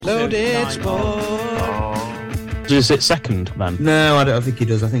Loaded Sport. Does he sit second, man? No, I don't think he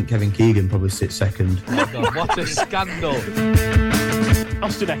does. I think Kevin Keegan probably sits second. Oh God, what a scandal.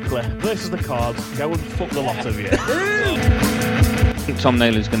 Austin Eckler versus the Cards. Go and fuck the lot of you. I think Tom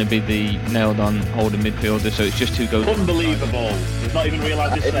Naylor's going to be the nailed-on holding midfielder, so it's just who goes... Unbelievable. He's not even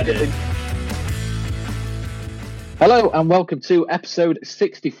realised he said it. Hello and welcome to episode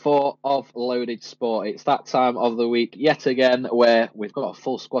 64 of Loaded Sport. It's that time of the week yet again where we've got a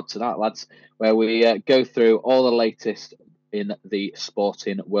full squad tonight, lads, where we go through all the latest in the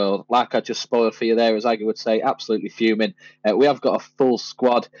sporting world. Like I just spoiled for you there, as Aggie would say, absolutely fuming. We have got a full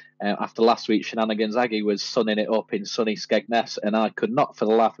squad after last week's shenanigans. Aggie was sunning it up in sunny Skegness, and I could not for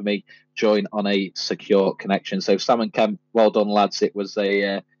the life of me join on a secure connection. So Sam and Ken, well done, lads. It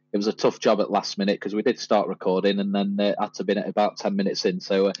was a tough job at last minute because we did start recording and then had to be at about 10 minutes in.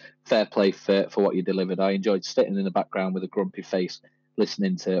 So fair play for what you delivered. I enjoyed sitting in the background with a grumpy face,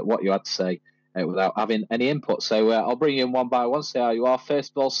 listening to what you had to say without having any input. So I'll bring you in one by one, see how you are.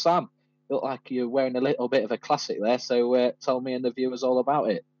 First of all, Sam, you look like you're wearing a little bit of a classic there. So tell me and the viewers all about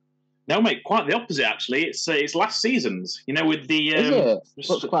it. No, mate, quite the opposite, actually. It's last season's, you know, with the... It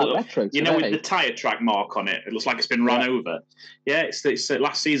looks quite retro you know, with the tyre track mark on it. It looks like it's been run over. Yeah, it's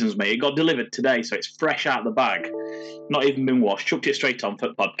last season's, mate. It got delivered today, so it's fresh out of the bag. Not even been washed. Chucked it straight on for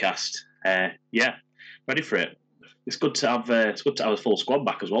the podcast. Yeah, ready for it. It's good to have a full squad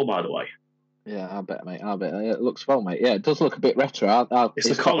back as well, by the way. Yeah, I bet, mate. I bet it looks well, mate. Yeah, it does look a bit retro. It's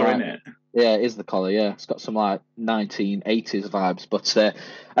the collar, isn't it? Yeah, it is the collar. Yeah, it's got some like 1980s vibes. But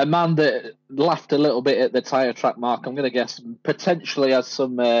a man that laughed a little bit at the tyre track mark, I'm going to guess potentially has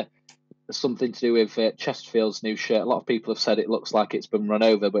something to do with Chesterfield's new shirt. A lot of people have said it looks like it's been run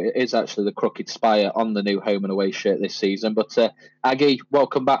over, but it is actually the crooked spire on the new home and away shirt this season. But Aggie,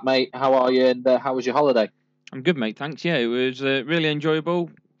 welcome back, mate. How are you? And how was your holiday? I'm good, mate. Thanks. Yeah, it was really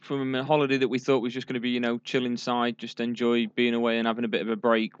enjoyable. From a holiday that we thought was just going to be, chill inside, just enjoy being away and having a bit of a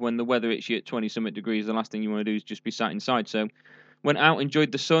break. When the weather hits you at 20-something degrees, the last thing you want to do is just be sat inside. So went out,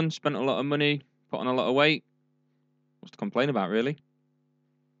 enjoyed the sun, spent a lot of money, put on a lot of weight. What's to complain about, really?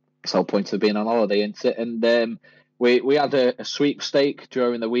 It's the whole point of being on holiday, isn't it? And we had a sweepstake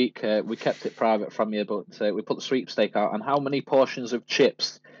during the week. We kept it private from you, but we put the sweepstake out. And how many portions of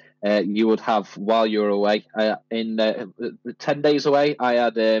chips you would have while you were away? In 10 days away, I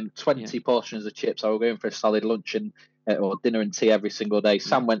had 20 portions of chips. I was going for a solid lunch and or dinner and tea every single day.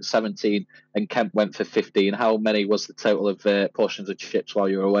 Sam went 17 and Kemp went for 15. How many was the total of portions of chips while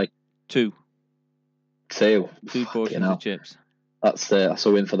you were away? Two portions of chips. That's a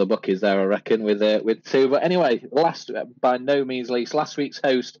win for the bookies there, I reckon, with two. But anyway, by no means least, last week's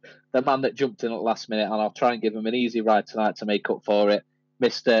host, the man that jumped in at the last minute, and I'll try and give him an easy ride tonight to make up for it,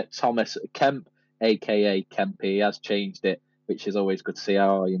 Mr. Thomas Kemp, a.k.a. Kempy. He has changed it, which is always good to see.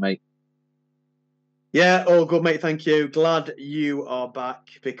 How are you, mate? Yeah, all good, mate. Thank you. Glad you are back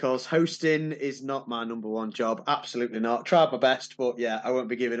because hosting is not my number one job. Absolutely not. Tried my best, but yeah, I won't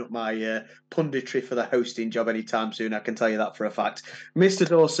be giving up my punditry for the hosting job anytime soon. I can tell you that for a fact. Mr.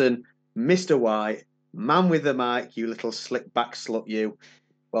 Dawson, Mr. White, man with the mic, you little slick back slut, you.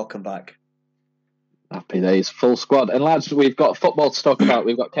 Welcome back. Happy days, full squad. And lads, we've got football to talk about.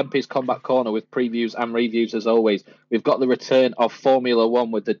 We've got Kempy's Combat Corner with previews and reviews as always. We've got the return of Formula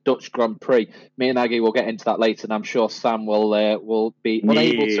One with the Dutch Grand Prix. Me and Aggie will get into that later, and I'm sure Sam will be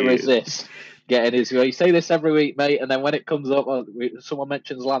unable to resist getting his. You say this every week, mate, and then when it comes up, someone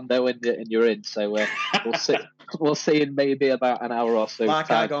mentions Lando and you're in. So we'll see in maybe about an hour or so. Like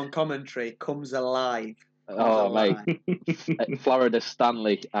Ag on commentary, comes alive. Oh, mate. Florida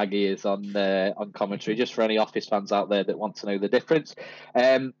Stanley Aggie is on commentary, just for any Office fans out there that want to know the difference.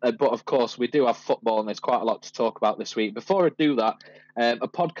 But, of course, we do have football, and there's quite a lot to talk about this week. Before I do that, a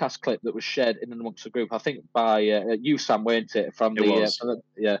podcast clip that was shared in amongst the group, I think by you, Sam, weren't it? From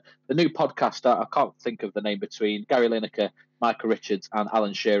the new podcast, I can't think of the name, between Gary Lineker, Michael Richards and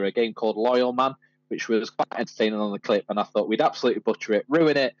Alan Shearer, a game called Loyal Man, which was quite entertaining on the clip, and I thought we'd absolutely butcher it,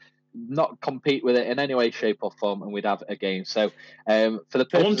 ruin it, not compete with it in any way, shape, or form, and we'd have a game. So, for the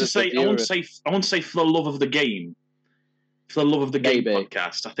I want to say, for the love of the game,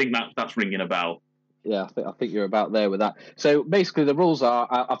 podcast. I think that's ringing a bell. Yeah, I think you're about there with that. So basically, the rules are: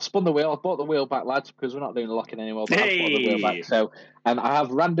 I've spun the wheel. I've brought the wheel back, lads, because we're not doing the locking anymore. But I've brought the wheel back. So, and I have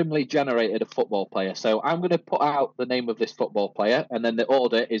randomly generated a football player. So I'm going to put out the name of this football player, and then the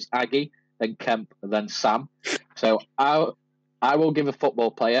order is Aggie, then Kemp, then Sam. So I will give a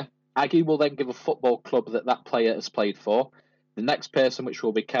football player. Aggie will then give a football club that player has played for. The next person, which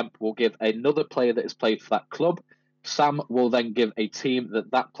will be Kemp, will give another player that has played for that club. Sam will then give a team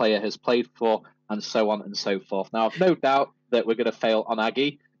that player has played for, and so on and so forth. Now, I've no doubt that we're going to fail on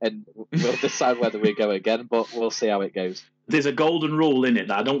Aggie, and we'll decide whether we go again. But we'll see how it goes. There's a golden rule in it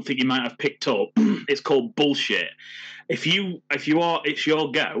that I don't think you might have picked up. It's called bullshit. If it's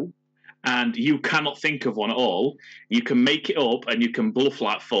your go, and you cannot think of one at all, you can make it up and you can bluff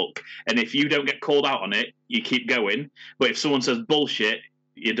like fuck. And if you don't get called out on it, you keep going. But if someone says bullshit,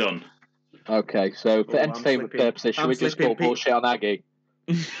 you're done. Okay, so for entertainment purposes, should we just call bullshit on Aggie?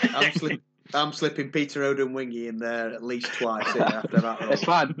 I'm slipping Peter Odom-Wingy in there at least twice after that. It's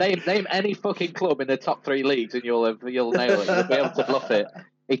fine. Name any fucking club in the top 3 leagues and you'll nail it. You'll be able to bluff it.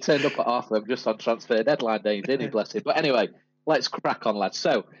 He turned up at half of them just on transfer deadline day, didn't he? Bless him. But anyway, let's crack on, lads.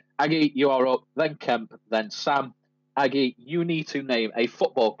 So, Aggie, you are up, then Kemp, then Sam. Aggie, you need to name a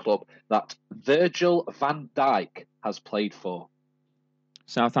football club that Virgil van Dijk has played for.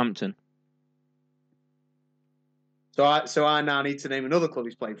 Southampton. So I now need to name another club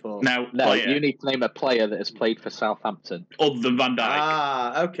he's played for. No, you need to name a player that has played for Southampton. Other than Van Dijk.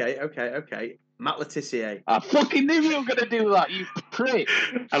 Ah, okay. Matt Letizia. I fucking knew you were going to do that, you prick.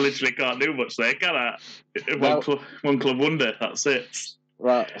 I literally can't do much there, can I? Well, one club wonder, that's it.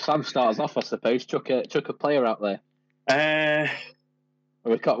 Right, Sam starts off, I suppose. Chuck a player out there.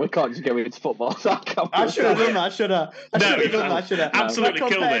 We can't just go into football. I should have done that. Absolutely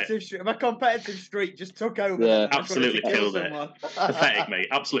killed it. My competitive streak just took over. Yeah. Absolutely killed it. Pathetic, mate.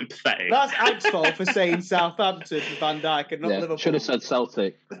 Absolutely pathetic. That's Ag's fault for saying Southampton for Van Dijk and not Liverpool. Should have said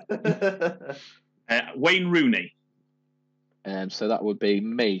Celtic. Wayne Rooney. So that would be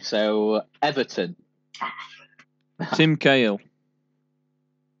me. So Everton. Tim Cahill.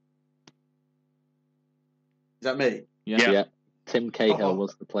 Is that me? Yeah. Tim Cahill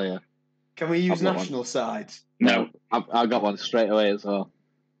was the player. Can we use national sides? No. I got one straight away as well.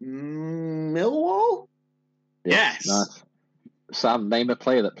 Millwall? Yes. Nice. Sam, name a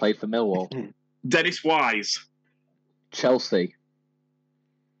player that played for Millwall. Dennis Wise. Chelsea.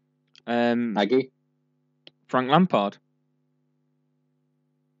 Aggie? Frank Lampard.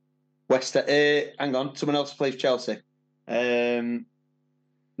 Hang on, someone else plays Chelsea.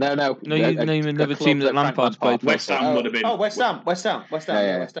 No. No, you name another team that Lampard's played for. West Ham would have been. Oh, West Ham. Yeah. West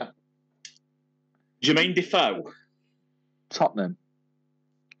Ham. Jermaine Defoe. Tottenham.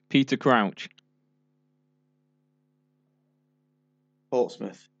 Peter Crouch.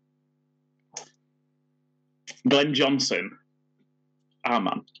 Portsmouth. Glenn Johnson. Our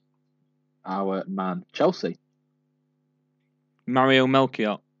man. Chelsea. Mario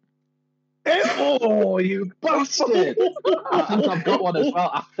Melchior. Oh, you bastard! I think I've got one as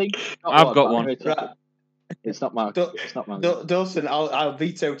well. I've got one. Right. It's not Mark. It's not Mark. Dawson, I'll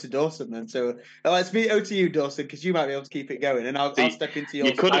veto to Dawson then. So let's veto to you, Dawson, because you might be able to keep it going, and I'll step into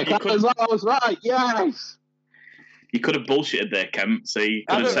yours. I was right. Yes. You could have bullshitted there, Kemp. So you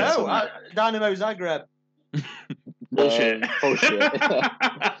could have said something. Dynamo Zagreb. Bullshit. Bullshit.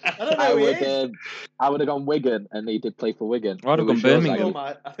 I don't know. I would have gone Wigan, and he did play for Wigan. I'd have gone Birmingham.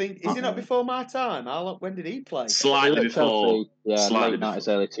 I think is he not before my time? When did he play? Slightly before. Late 90s,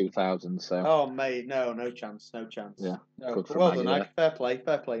 early 2000s. So. Oh mate, no chance. Yeah. No. Well done, Ag. Fair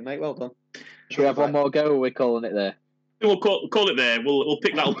play, mate. Well done. Should we have one more go, or are we calling it there? We'll call it there. We'll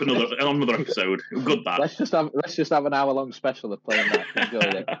pick that up another episode. Good that. Let's just have an hour-long special of playing that. Enjoy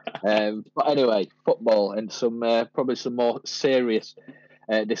it. But anyway, football and some probably some more serious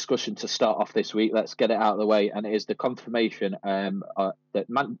discussion to start off this week. Let's get it out of the way, and it is the confirmation that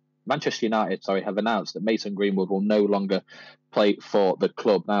Manchester United, have announced that Mason Greenwood will no longer play for the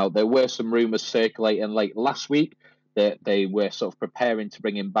club. Now, there were some rumours circulating late last week that they were sort of preparing to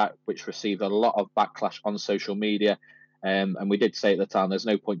bring him back, which received a lot of backlash on social media. And we did say at the time, there's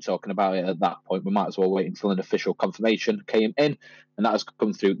no point talking about it at that point. We might as well wait until an official confirmation came in, and that has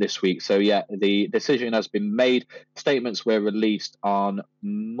come through this week. So, yeah, the decision has been made. Statements were released on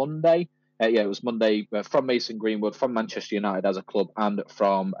Monday. It was Monday from Mason Greenwood, from Manchester United as a club, and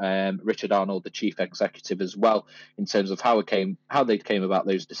from Richard Arnold, the chief executive, as well, in terms of how they came about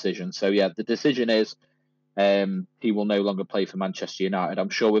those decisions. So, yeah, the decision is he will no longer play for Manchester United. I'm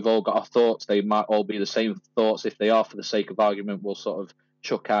sure we've all got our thoughts. They might all be the same thoughts. If they are, for the sake of argument, we'll sort of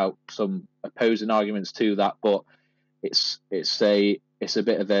chuck out some opposing arguments to that. But it's a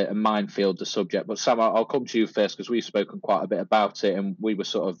bit of a minefield, the subject. But Sam, I'll come to you first, because we've spoken quite a bit about it, and we were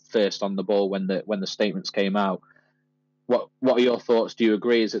sort of first on the ball when the statements came out. What are your thoughts? Do you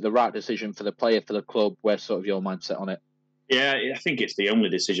agree? Is it the right decision for the player, for the club? Where's sort of your mindset on it? Yeah, I think it's the only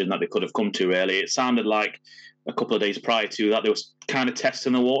decision that they could have come to, really. It sounded like a couple of days prior to that, they were kind of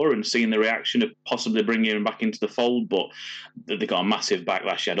testing the water and seeing the reaction of possibly bringing him back into the fold, but they got a massive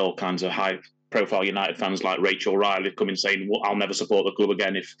backlash. He had all kinds of high profile United fans like Rachel Riley coming saying, well, I'll never support the club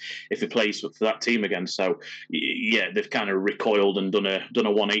again if he plays for that team again. So, yeah, they've kind of recoiled and done a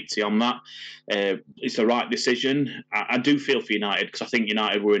 180 on that. It's the right decision. I do feel for United because I think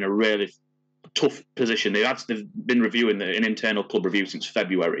United were in a really tough position. They've been reviewing an internal club review since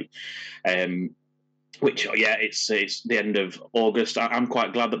February. Which, yeah, it's the end of August. I'm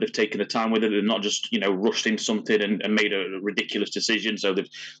quite glad that they've taken the time with it. They've not just, rushed into something and made a ridiculous decision. So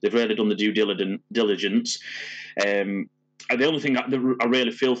they've really done the due diligence. And the only thing I really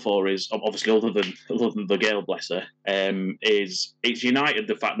feel for is, obviously, other than the girl, bless her, is it's United,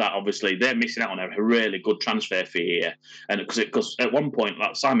 the fact that obviously they're missing out on a really good transfer fee here. And because at one point,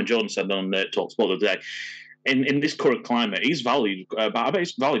 like Simon Jordan said on TalkSport the other day, in this current climate, he's valued I bet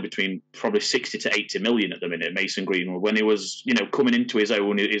he's valued between probably 60 to 80 million at the minute, Mason Greenwood, when he was, coming into his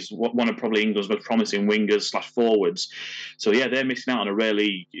own, is one of probably England's most promising wingers / forwards. So yeah, they're missing out on a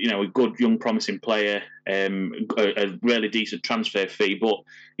really, a good young promising player, a really decent transfer fee. But,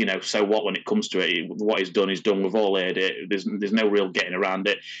 so what when it comes to it? What he's done is done. We've all heard it. There's no real getting around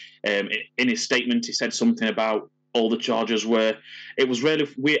it. In his statement, he said something about all the charges were. It was really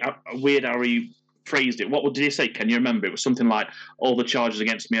weird how he phrased it. What did he say? Can you remember? It was something like, all the charges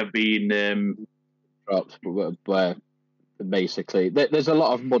against me have been dropped. Where basically, there's a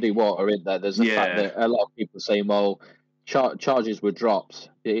lot of muddy water in there. There's the fact that a lot of people are saying, well, charges were dropped.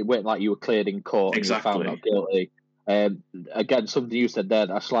 It went like you were cleared in court and you were found not guilty. Again, something you said there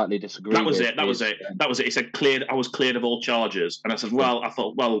that I slightly disagree with. That was it. He said, cleared. I was cleared of all charges. And I said,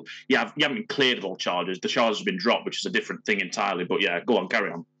 well, you haven't been cleared of all charges. The charges have been dropped, which is a different thing entirely. But yeah, go on,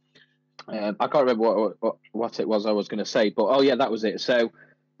 carry on. I can't remember what it was I was going to say, but that was it. So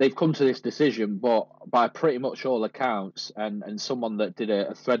they've come to this decision, but by pretty much all accounts, and someone that did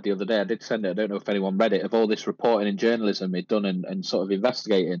a thread the other day, I did send it, I don't know if anyone read it, of all this reporting and journalism he'd done and sort of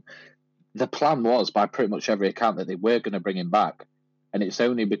investigating. The plan was, by pretty much every account, that they were going to bring him back. And it's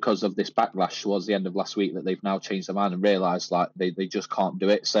only because of this backlash towards the end of last week that they've now changed their mind and realised like they just can't do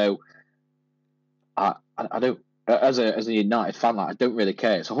it. So I don't. As a United fan, I don't really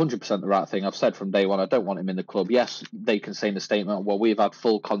care. It's 100% the right thing. I've said from day one, I don't want him in the club. Yes, they can say in the statement, well, we've had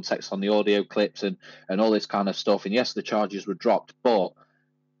full context on the audio clips and all this kind of stuff. And yes, the charges were dropped, but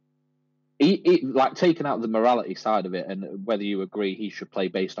he like taking out the morality side of it and whether you agree he should play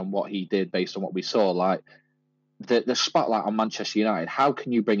based on what he did, based on what we saw, like the spotlight on Manchester United. How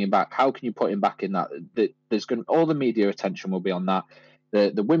can you bring him back? How can you put him back in that? There's all the media attention will be on that.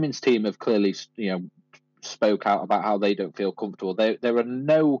 The women's team have clearly, spoke out about how they don't feel comfortable. There are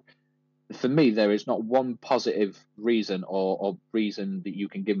no, for me, there is not one positive reason or reason that you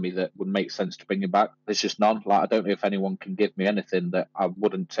can give me that would make sense to bring him back. There's just none. Like, I don't know if anyone can give me anything that I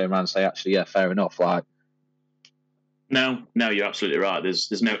wouldn't turn around and say, actually, yeah, fair enough. Like, no, you're absolutely right.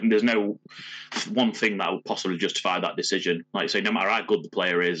 There's no one thing that would possibly justify that decision. Like you say, no matter how good the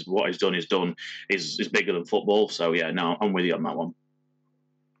player is, what he's done is bigger than football. So yeah, no, I'm with you on that one.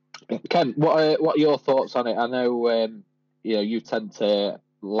 Ken, what are your thoughts on it? I know you tend to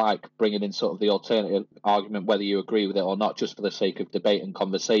like bringing in sort of the alternative argument, whether you agree with it or not, just for the sake of debate and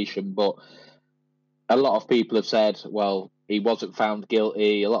conversation. But a lot of people have said, well, he wasn't found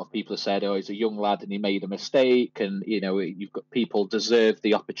guilty. A lot of people have said, oh, he's a young lad and he made a mistake. And, you've got people deserve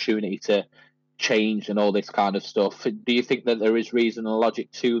the opportunity to change and all this kind of stuff. Do you think that there is reason and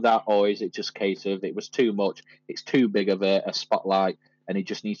logic to that? Or is it just a case of it was too much, it's too big of a spotlight, and he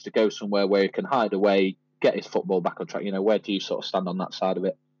just needs to go somewhere where he can hide away, get his football back on track? Where do you sort of stand on that side of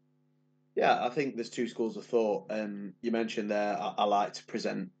it? Yeah, I think there's two schools of thought. You mentioned there, I like to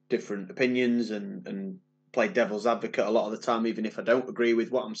present different opinions and play devil's advocate a lot of the time, even if I don't agree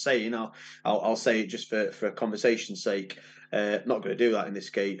with what I'm saying. I'll say it just for a conversation's sake. Not going to do that on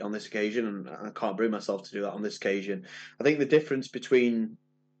this occasion, and I can't bring myself to do that on this occasion. I think the difference between,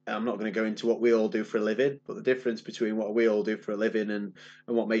 I'm not going to go into what we all do for a living, but the difference between what we all do for a living and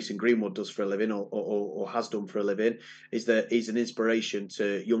what Mason Greenwood does for a living or has done for a living is that he's an inspiration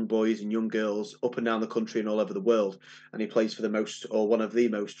to young boys and young girls up and down the country and all over the world. And he plays for one of the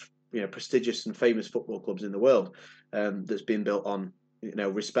most prestigious and famous football clubs in the world, that's been built on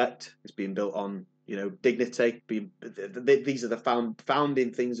respect. It's been built on dignity. These are the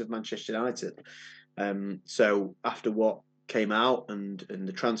founding things of Manchester United. So after what came out and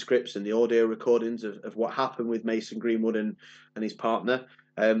the transcripts and the audio recordings of what happened with Mason Greenwood and his partner,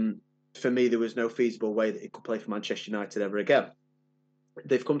 for me there was no feasible way that he could play for Manchester United ever again.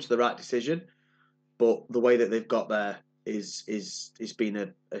 They've come to the right decision, but the way that they've got there is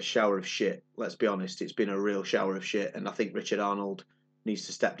been a shower of shit. Let's be honest, it's been a real shower of shit, and I think Richard Arnold needs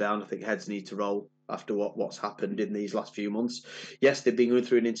to step down. I think heads need to roll. after what's happened in these last few months. Yes, they've been going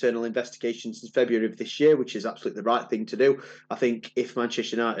through an internal investigation since February of this year, which is absolutely the right thing to do. I think if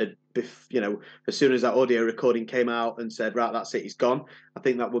Manchester United, as soon as that audio recording came out and said, right, that's it, he's gone, I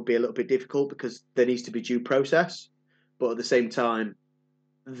think that would be a little bit difficult because there needs to be due process. But at the same time,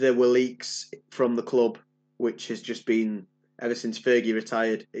 there were leaks from the club, which has just been, ever since Fergie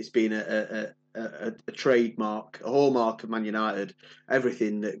retired, it's been a trademark, a hallmark of Man United.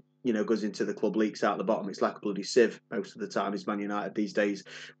 Everything that goes into the club leaks out the bottom. It's like a bloody sieve most of the time. Is Man United these days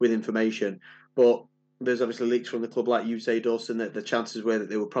with information, but there's obviously leaks from the club, like you say, Dawson, that the chances were that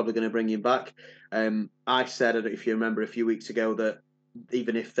they were probably going to bring him back. I said, I don't know if you remember, a few weeks ago that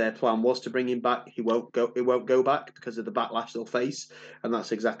even if their plan was to bring him back, he won't go back because of the backlash they'll face, and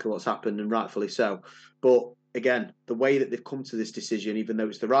that's exactly what's happened, and rightfully so. But again, the way that they've come to this decision, even though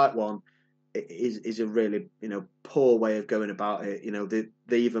it's the right one, is a really poor way of going about it.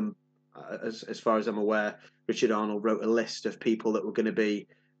 They even, as far as I'm aware, Richard Arnold wrote a list of people that were going to be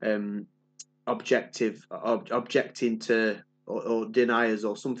objecting to or deniers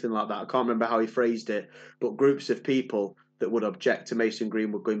or something like that. I can't remember how he phrased it, but groups of people that would object to Mason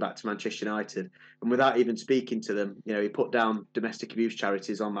Greenwood going back to Manchester United. And without even speaking to them, he put down domestic abuse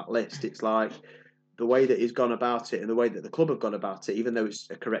charities on that list. It's like the way that he's gone about it and the way that the club have gone about it, even though it's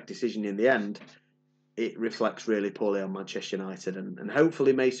a correct decision in the end, it reflects really poorly on Manchester United. And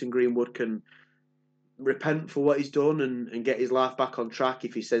hopefully Mason Greenwood can repent for what he's done and get his life back on track.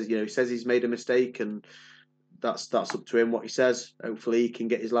 If he says, he says he's made a mistake, and that's up to him what he says. Hopefully he can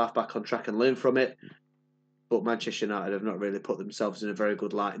get his life back on track and learn from it. But Manchester United have not really put themselves in a very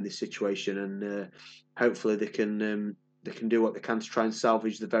good light in this situation, and hopefully they can do what they can to try and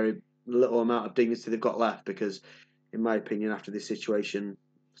salvage the very little amount of dignity they've got left. Because, in my opinion, after this situation,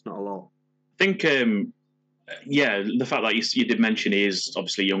 it's not a lot. I think, the fact that you did mention he is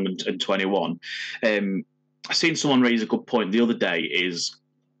obviously young and 21. I seen someone raise a good point the other day. Is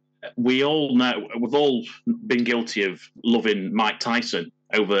we all know we've all been guilty of loving Mike Tyson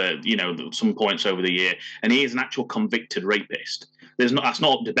over some points over the year, and he is an actual convicted rapist. That's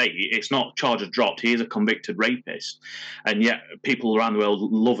not debate. It's not charges dropped. He is a convicted rapist, and yet people around the world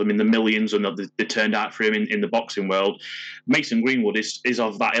love him in the millions, and they turned out for him in the boxing world. Mason Greenwood is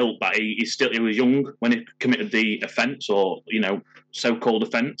of that ilk, that he was young when he committed the offence, or so-called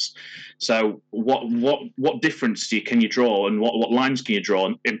offence. So what difference can you draw, and what lines can you draw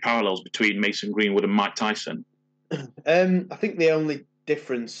in parallels between Mason Greenwood and Mike Tyson? I think the only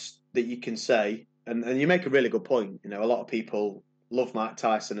difference that you can say, and you make a really good point. A lot of people love Mike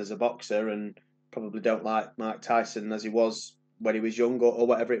Tyson as a boxer and probably don't like Mike Tyson as he was when he was young, or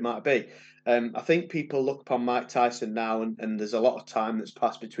whatever it might be. I think people look upon Mike Tyson now, and there's a lot of time that's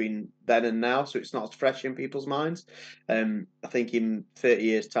passed between then and now, so it's not as fresh in people's minds. I think in 30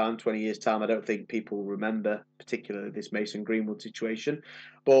 years' time, 20 years' time, I don't think people will remember particularly this Mason Greenwood situation.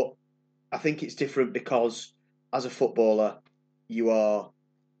 But I think it's different because as a footballer, you are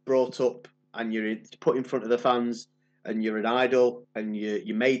brought up and you're put in front of the fans, and you're an idol, and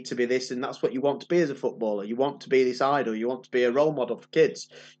you're made to be this, and that's what you want to be as a footballer. You want to be this idol. You want to be a role model for kids.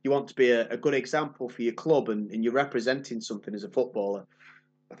 You want to be a good example for your club, and you're representing something as a footballer.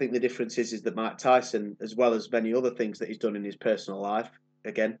 I think the difference is that Mike Tyson, as well as many other things that he's done in his personal life,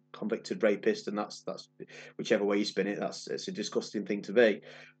 again, convicted rapist, and that's whichever way you spin it, it's a disgusting thing to be.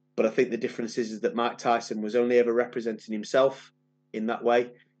 But I think the difference is that Mike Tyson was only ever representing himself in that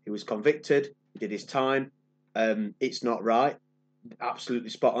way. He was convicted. He did his time. It's not right. Absolutely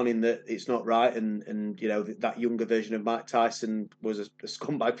spot on in that it's not right, and that younger version of Mike Tyson was a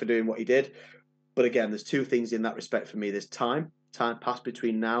scumbag for doing what he did. But again, there's two things in that respect for me. There's time passed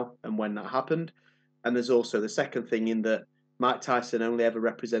between now and when that happened, and there's also the second thing in that Mike Tyson only ever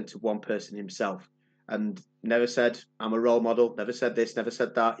represented one person, himself, and never said I'm a role model, never said this, never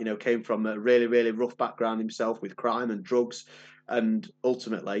said that. Came from a really, really rough background himself with crime and drugs, and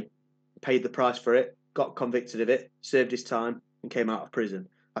ultimately paid the price for it, got convicted of it, served his time, and came out of prison.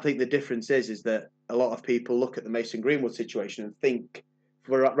 I think the difference is that a lot of people look at the Mason Greenwood situation and think,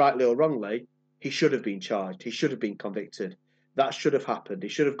 rightly or wrongly, he should have been charged. He should have been convicted. That should have happened. He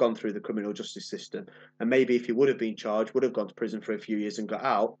should have gone through the criminal justice system. And maybe if he would have been charged, would have gone to prison for a few years and got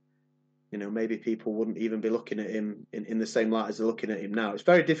out, maybe people wouldn't even be looking at him in the same light as they're looking at him now. It's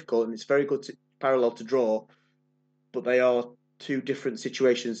very difficult, and it's very good parallel to draw, but they are two different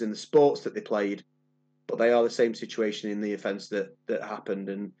situations in the sports that they played. But they are the same situation in the offence that happened,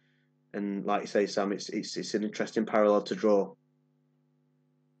 and like you say, Sam, it's an interesting parallel to draw.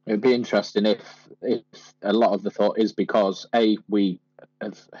 It'd be interesting if a lot of the thought is because we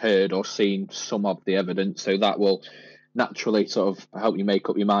have heard or seen some of the evidence, so that will naturally sort of help you make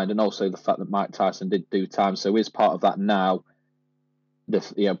up your mind, and also the fact that Mike Tyson did do time, so is part of that now.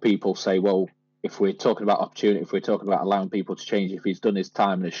 People say, well, if we're talking about opportunity, if we're talking about allowing people to change, if he's done his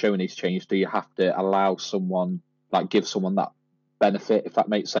time and has shown his change, do you have to allow someone, give someone that benefit, if that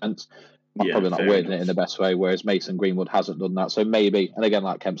makes sense? I'm probably not wording it in the best way, whereas Mason Greenwood hasn't done that. So maybe, and again,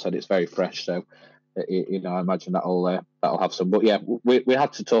 like Kemp said, it's very fresh, so I imagine that'll have some. But yeah, we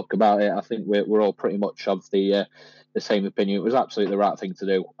had to talk about it. I think we're all pretty much of the same opinion. It was absolutely the right thing to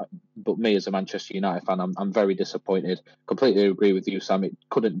do. But me as a Manchester United fan, I'm very disappointed. Completely agree with you, Sam. It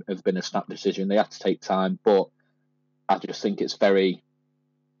couldn't have been a snap decision. They had to take time, but I just think it's very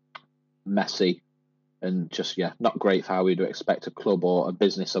messy and just, not great for how we'd expect a club or a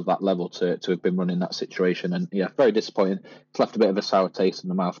business of that level to have been running that situation. And very disappointing. It's left a bit of a sour taste in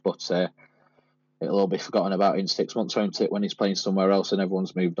the mouth, but it'll all be forgotten about in 6 months, won't it, when he's playing somewhere else and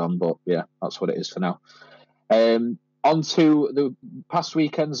everyone's moved on. But yeah, that's what it is for now. On to the past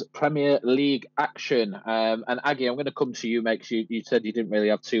weekend's Premier League action. And Aggie, I'm going to come to you, mate, because you said you didn't really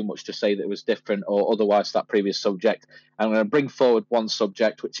have too much to say that was different or otherwise to that previous subject. I'm going to bring forward one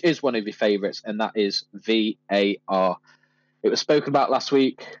subject, which is one of your favourites, and that is VAR. It was spoken about last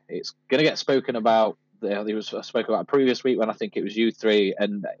week. It's going to get spoken about. It was spoken about a previous week when I think it was you three.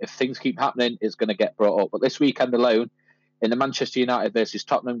 And if things keep happening, it's going to get brought up. But this weekend alone, in the Manchester United versus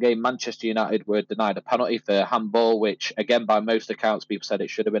Tottenham game, Manchester United were denied a penalty for handball, which, again, by most accounts, people said it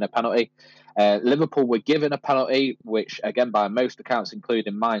should have been a penalty. Liverpool were given a penalty, which, again, by most accounts,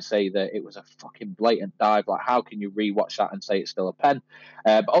 including mine, say that it was a fucking blatant dive. Like, how can you rewatch that and say it's still a pen?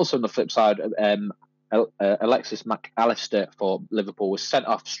 But also on the flip side, Alexis McAllister for Liverpool was sent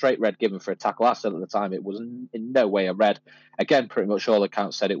off, straight red given for a tackle. I said at the time it was in no way a red. Again, pretty much all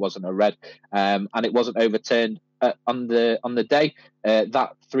accounts said it wasn't a red, and it wasn't overturned on the day.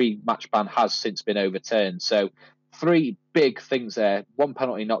 That 3-match ban has since been overturned. So 3 big things there: 1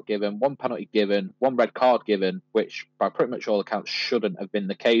 penalty not given, 1 penalty given, 1 red card given, which by pretty much all accounts shouldn't have been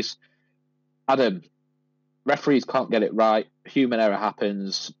the case. Adam, referees can't get it right. Human error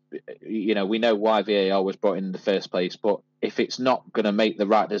happens. We know why VAR was brought in the first place, but if it's not going to make the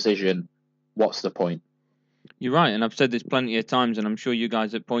right decision, what's the point? You're right, and I've said this plenty of times, and I'm sure you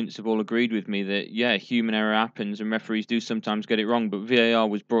guys at points have all agreed with me that, human error happens and referees do sometimes get it wrong, but VAR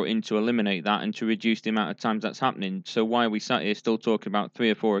was brought in to eliminate that and to reduce the amount of times that's happening. So why are we sat here still talking about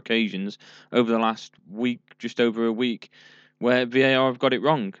 3 or 4 occasions over the last week, just over a week, where VAR have got it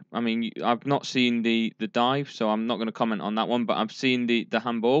wrong? I mean, I've not seen the dive, so I'm not going to comment on that one, but I've seen the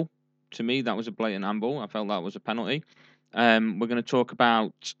handball. To me, that was a blatant handball. I felt that was a penalty. We're going to talk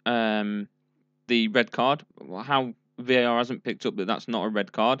about the red card, how VAR hasn't picked up that that's not a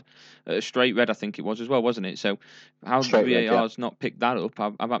red card. A straight red, I think it was as well, wasn't it? So how VAR has not picked that up,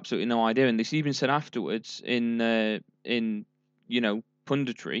 I've absolutely no idea. And this even said afterwards in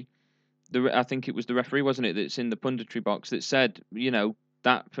punditry, I think it was the referee, wasn't it, that's in the punditry box that said,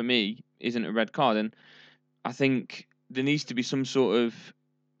 that for me isn't a red card. And I think there needs to be some sort of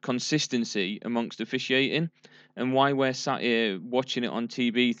consistency amongst officiating. And why we're sat here watching it on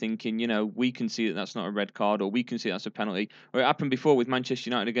TV thinking, we can see that that's not a red card, or we can see that's a penalty. Or it happened before with Manchester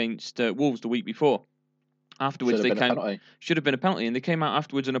United against Wolves the week before. Afterwards, should have been a penalty, and they came out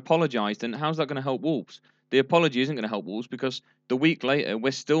afterwards and apologised. And how's that going to help Wolves? The apology isn't going to help Wolves because the week later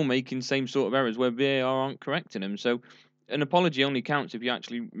we're still making same sort of errors where VAR aren't correcting them. So an apology only counts if you're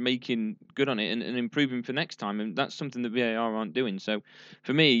actually making good on it and improving for next time, and that's something that VAR aren't doing. So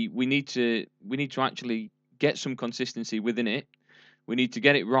for me, we need to actually get some consistency within it. We need to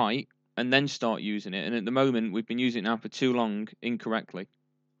get it right and then start using it. And at the moment, we've been using it now for too long incorrectly.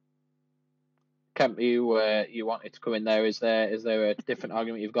 Kemp, you wanted to come in there. Is there a different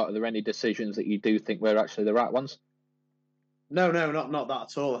argument you've got? Are there any decisions that you do think were actually the right ones? No, not that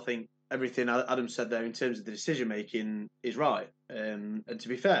at all. I think everything Adam said there in terms of the decision making is right. And to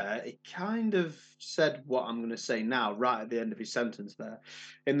be fair, it kind of said what I'm going to say now, right at the end of his sentence there,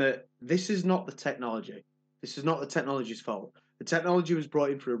 in that this is not the technology. This is not the technology's fault. The technology was brought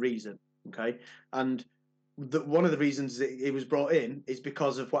in for a reason, okay? And one of the reasons it was brought in is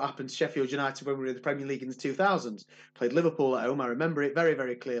because of what happened to Sheffield United when we were in the Premier League in the 2000s. Played Liverpool at home. I remember it very,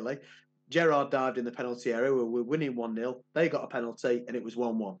 very clearly. Gerrard dived in the penalty area. We were winning 1-0. They got a penalty, and it was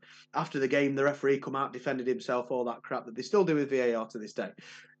 1-1. After the game, the referee come out, defended himself, all that crap that they still do with VAR to this day.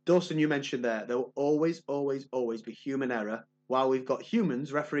 Dawson, you mentioned there will always, always, always be human error while we've got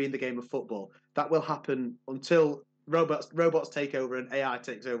humans refereeing the game of football. That will happen until robots take over and AI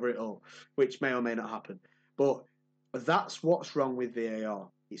takes over it all, which may or may not happen. But that's what's wrong with VAR.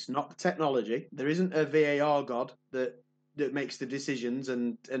 It's not the technology. There isn't a VAR god that makes the decisions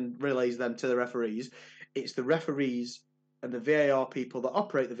and relays them to the referees. It's the referees and the VAR people that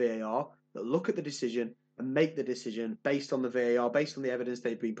operate the VAR that look at the decision and make the decision based on the VAR, based on the evidence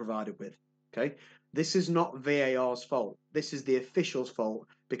they've been provided with. Okay, this is not VAR's fault. This is the officials' fault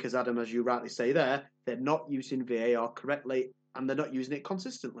because, Adam, as you rightly say there, they're not using VAR correctly and they're not using it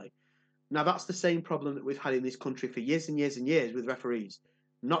consistently. Now, that's the same problem that we've had in this country for years and years and years with referees.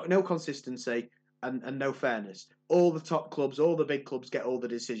 No consistency and no fairness. All the top clubs, all the big clubs get all the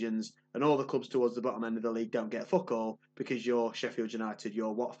decisions, and all the clubs towards the bottom end of the league don't get fuck all because you're Sheffield United,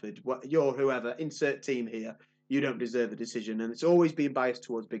 you're Watford, you're whoever, insert team here. You don't deserve a decision, and it's always been biased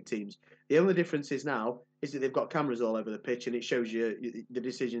towards big teams. The only difference is now is that they've got cameras all over the pitch, and it shows you the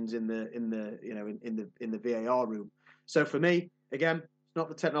decisions in the VAR room. So for me, again, it's not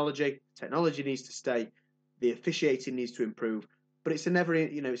the technology. Technology needs to stay. The officiating needs to improve, but it's a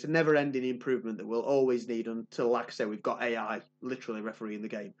never-ending improvement that we'll always need until, like I say, we've got AI literally refereeing the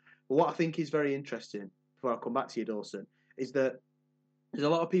game. But what I think is very interesting, before I come back to you, Dawson, is that there's a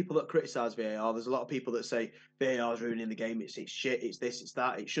lot of people that criticise VAR. There's a lot of people that say VAR is ruining the game. It's shit. It's this. It's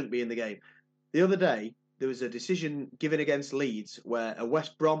that. It shouldn't be in the game. The other day, there was a decision given against Leeds where a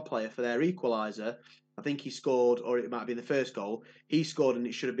West Brom player for their equaliser, I think he scored, or it might have been the first goal, he scored and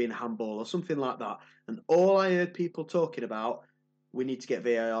it should have been a handball or something like that. And all I heard people talking about, we need to get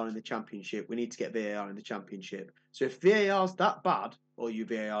VAR in the Championship. We need to get VAR in the Championship. So if VAR's that bad, all you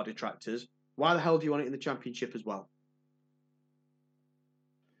VAR detractors, why the hell do you want it in the Championship as well?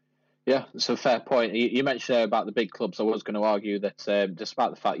 Yeah, it's a fair point. You mentioned about the big clubs. I was going to argue that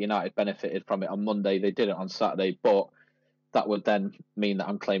despite the fact United benefited from it on Monday, they did it on Saturday, but that would then mean that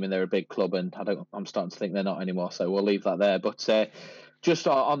I'm claiming they're a big club, and I'm starting to think they're not anymore. So we'll leave that there. But just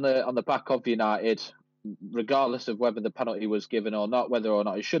on the back of United, regardless of whether the penalty was given or not, whether or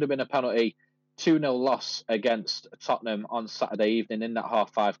not it should have been a penalty, 2-0 loss against Tottenham on Saturday evening in that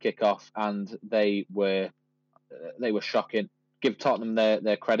 5:30 kickoff, and they were shocking. Give Tottenham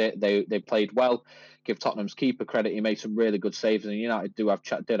their credit. They played well. Give Tottenham's keeper credit. He made some really good saves, and United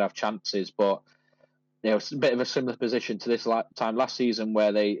did have chances. But it's a bit of a similar position to this time last season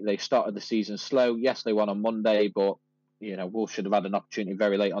where they started the season slow. Yes, they won on Monday, but Wolves should have had an opportunity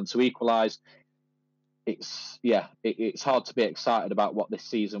very late on to equalise. It's hard to be excited about what this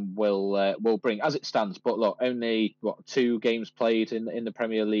season will bring as it stands. But look, only 2 games played in the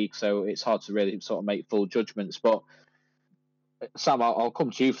Premier League, so it's hard to really sort of make full judgments. But Sam, I'll come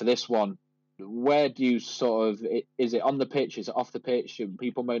to you for this one. Where do you is it on the pitch? Is it off the pitch?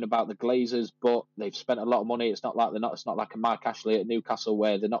 People moan about the Glazers, but they've spent a lot of money. It's not like a Mark Ashley at Newcastle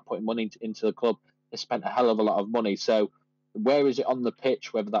where they're not putting money into the club. They spent a hell of a lot of money. So where is it on the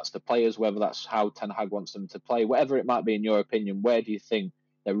pitch? Whether that's the players, whether that's how Ten Hag wants them to play, whatever it might be in your opinion, where do you think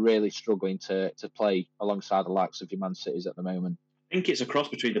they're really struggling to play alongside the likes of your Man Cities at the moment? I think it's a cross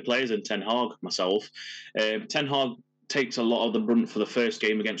between the players and Ten Hag myself. Ten Hag takes a lot of the brunt for the first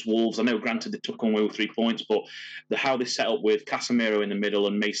game against Wolves. I know, granted, they took away with 3 points, but how they set up with Casemiro in the middle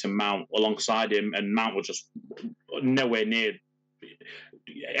and Mason Mount alongside him, and Mount was just nowhere near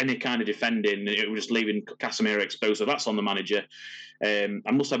any kind of defending. It was just leaving Casemiro exposed. So that's on the manager.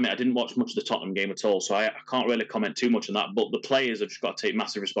 I must admit, I didn't watch much of the Tottenham game at all, so I can't really comment too much on that. But the players have just got to take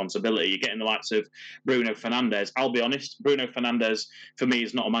massive responsibility. You're getting the likes of Bruno Fernandes. I'll be honest, Bruno Fernandes, for me,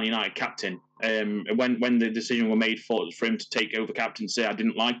 is not a Man United captain. When the decision was made for him to take over captaincy, I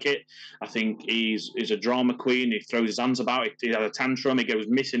didn't like it. I think he's a drama queen. He throws his hands about. He has a tantrum. He goes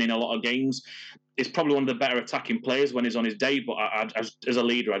missing in a lot of games. He's probably one of the better attacking players when he's on his day, but as a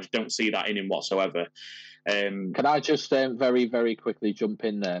leader, I just don't see that in him whatsoever. Can I just very, very quickly jump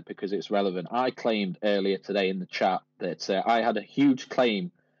in there because it's relevant? I claimed earlier today in the chat that I had a huge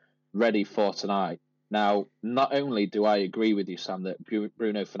claim ready for tonight. Now, not only do I agree with you, Sam, that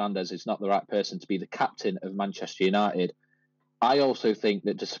Bruno Fernandes is not the right person to be the captain of Manchester United, I also think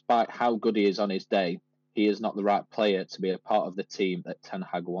that despite how good he is on his day, he is not the right player to be a part of the team that Ten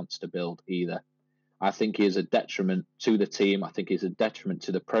Hag wants to build either. I think he is a detriment to the team. I think he's a detriment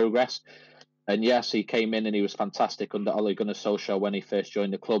to the progress. And yes, he came in and he was fantastic under Ole Gunnar Solskjaer when he first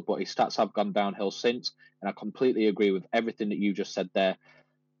joined the club, but his stats have gone downhill since. And I completely agree with everything that you just said there.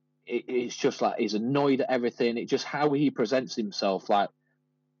 It's just like he's annoyed at everything. It's just how he presents himself. Like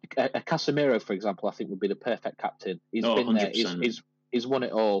a Casemiro, for example, I think would be the perfect captain. He's been 100%. there. He's won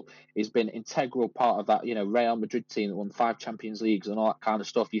it all. He's been an integral part of that, Real Madrid team that won 5 Champions Leagues and all that kind of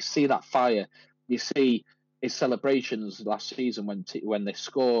stuff. You see that fire. You see his celebrations last season when they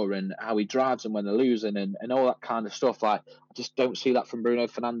score and how he drives them when they're losing and all that kind of stuff. Like, I just don't see that from Bruno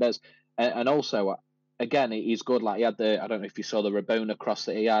Fernandes. And also, again, he's good. Like, he had I don't know if you saw the Rabona cross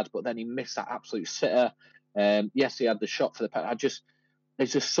that he had, but then he missed that absolute sitter. Yes, he had the shot for the pen.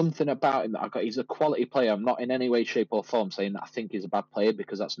 there's just something about him that he's a quality player. I'm not in any way, shape, or form saying that I think he's a bad player,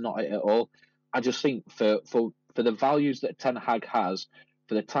 because that's not it at all. I just think for the values that Ten Hag has,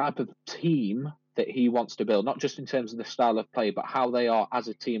 for the type of team that he wants to build, not just in terms of the style of play, but how they are as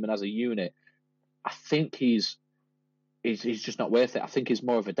a team and as a unit, I think he's just not worth it. I think he's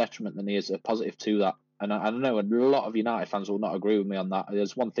more of a detriment than he is a positive to that. And I know a lot of United fans will not agree with me on that.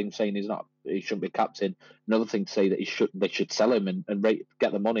 There's one thing saying he shouldn't be captain. Another thing to say that they should sell him and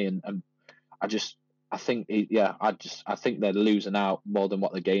get the money. And I think they're losing out more than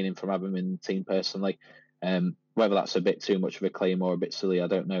what they're gaining from having him in the team personally. Whether that's a bit too much of a claim or a bit silly, I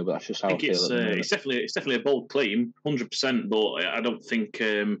don't know, but that's just how I feel. It's definitely a bold claim, 100%. But I don't think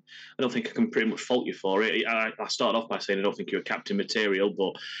I can pretty much fault you for it. I started off by saying I don't think you're a captain material,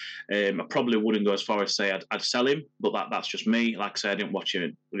 but I probably wouldn't go as far as say I'd sell him. But that's just me. Like I said, I didn't watch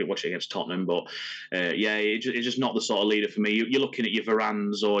it against Tottenham, but it's just not the sort of leader for me. You're looking at your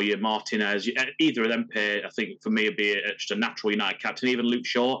Varans or your Martinez. Either of them pair, I think for me, would be just a natural United captain. Even Luke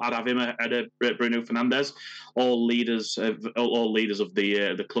Shaw, I'd have him ahead of Bruno Fernandes. All leaders of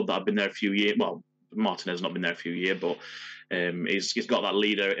the club that have been there a few years. Well, Martinez has not been there a few years, but he's got that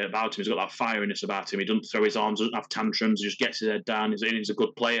leader about him. He's got that fieriness about him. He doesn't throw his arms, doesn't have tantrums. He just gets his head down. He's a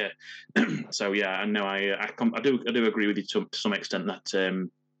good player. So yeah, I know I do agree with you to some extent that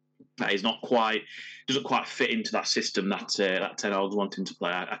he's doesn't quite fit into that system that Ten Hag's wanting to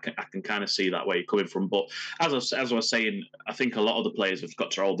play. I can kind of see that where you're coming from. But as I was saying, I think a lot of the players have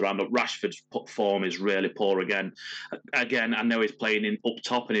got to hold their hand up. Rashford's form is really poor again. I know he's playing in up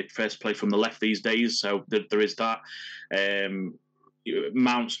top and he first play from the left these days, so there is that.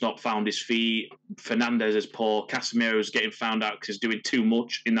 Mount's not found his feet. Fernandes is poor. Casemiro's getting found out because he's doing too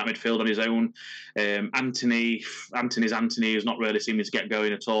much in that midfield on his own. Anthony's is not really seeming to get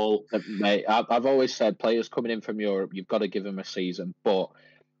going at all. Mate, I've always said players coming in from Europe, you've got to give them a season. But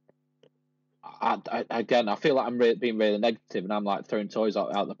I feel like I'm being really negative, and I'm like throwing toys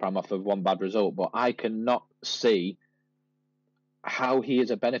out the pram off of one bad result. But I cannot see how he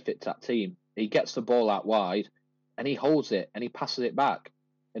is a benefit to that team. He gets the ball out wide, and he holds it and he passes it back,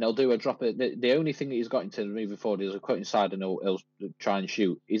 and he'll do a drop. The only thing that he's got into moving forward is a cut inside, and he'll try and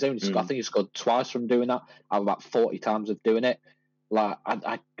shoot. He's only I think he scored twice from doing that out of about 40 times of doing it. Like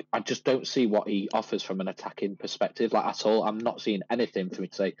I just don't see what he offers from an attacking perspective, like at all. I'm not seeing anything for me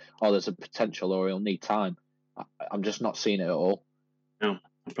to say, oh, there's a potential or he'll need time. I'm just not seeing it at all. No,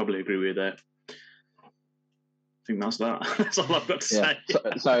 I probably agree with you there. I think that's that. That's all I've got to say.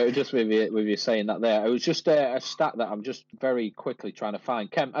 So just with you saying that there, it was just a stat that I'm just very quickly trying to find.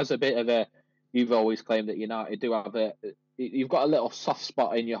 Kemp, as a bit of you've always claimed that United do have you've got a little soft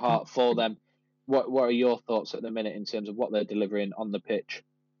spot in your heart for them. What are your thoughts at the minute in terms of what they're delivering on the pitch?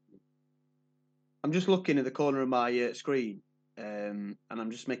 I'm just looking at the corner of my screen, and I'm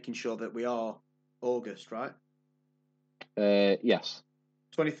just making sure that we are August, right? Yes.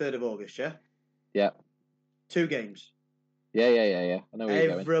 23rd of August, yeah? Yeah. 2 games. Yeah. I know where you're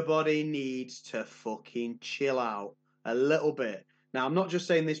going. Everybody needs to fucking chill out a little bit. Now, I'm not just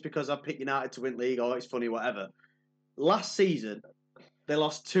saying this because I picked United to win league, or it's funny, whatever. Last season, they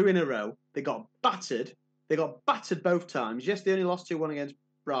lost 2 in a row. They got battered. They got battered both times. Yes, they only lost 2-1 against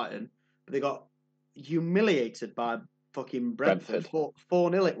Brighton, but they got humiliated by fucking Brentford.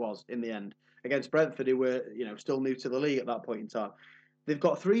 4-0 it was in the end against Brentford, who were still new to the league at that point in time. They've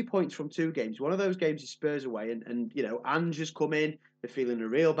got 3 points from 2 games. One of those games is Spurs away, and Ange has come in. They're feeling a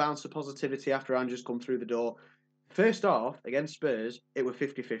real bounce of positivity after Ange has come through the door. First half, against Spurs, it was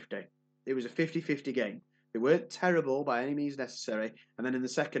 50-50. It was a 50-50 game. They weren't terrible by any means necessary, and then in the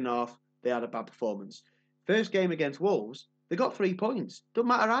second half, they had a bad performance. First game against Wolves, they got 3 points. Doesn't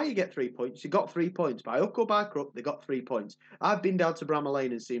matter how you get 3 points. You got 3 points. By hook or by crook, they got 3 points. I've been down to Bramall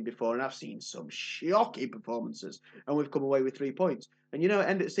Lane and seen before, and I've seen some shocking performances, and we've come away with 3 points. And at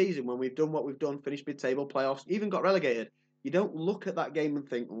end of the season, when we've done what we've done, finished mid-table, playoffs, even got relegated, you don't look at that game and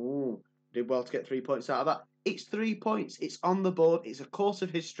think, oh, did well to get 3 points out of that. It's 3 points. It's on the board. It's a course of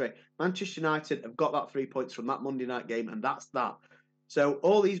history. Manchester United have got that 3 points from that Monday night game, and that's that. So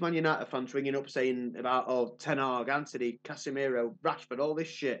all these Man United fans ringing up saying about, Ten Hag, Anthony, Casemiro, Rashford, all this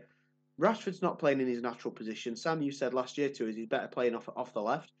shit. Rashford's not playing in his natural position. Sam, you said last year to us he's better playing off the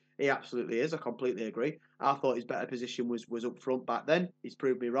left. He absolutely is. I completely agree. I thought his better position was up front back then. He's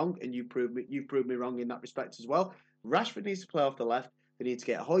proved me wrong, and you've proved me wrong in that respect as well. Rashford needs to play off the left. They need to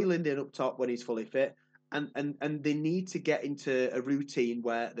get Højlund in up top when he's fully fit. And they need to get into a routine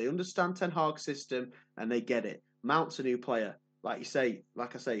where they understand Ten Hag's system and they get it. Mount's a new player. Like I say,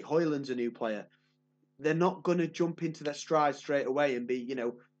 Højlund's a new player. They're not going to jump into their stride straight away and be,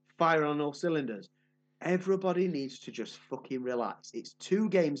 firing on all cylinders. Everybody needs to just fucking relax. It's 2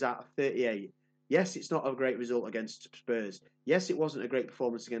 games out of 38. Yes, it's not a great result against Spurs. Yes, it wasn't a great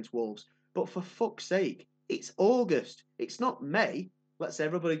performance against Wolves. But for fuck's sake, it's August. It's not May. Let's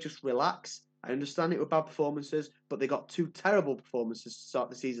everybody just relax. I understand it were bad performances, but they got 2 terrible performances to start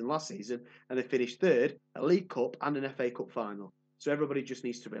the season last season, and they finished 3rd, a League Cup and an FA Cup final. So everybody just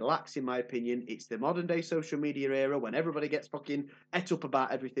needs to relax, in my opinion. It's the modern day social media era when everybody gets fucking et up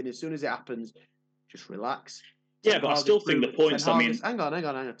about everything as soon as it happens. Just relax. Yeah, but I still think the points. Hang on.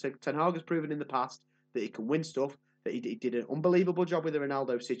 Ten Hag has proven in the past that he can win stuff. That he did an unbelievable job with the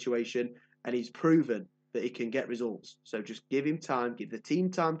Ronaldo situation, and he's proven that he can get results. So just give him time, give the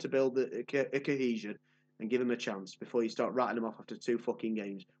team time to build a cohesion, and give him a chance before you start writing him off after 2 fucking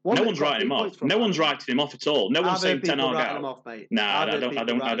games. No one's writing him off. No one's writing him off at all. No one's saying Ten Hag out. Him off, mate. No, I don't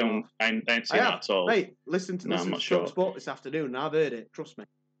see that at all. Mate, listen to Sport this afternoon, and I've heard it. Trust me.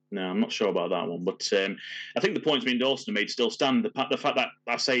 No, I'm not sure about that one, but I think the points me and Dawson made still stand. The fact that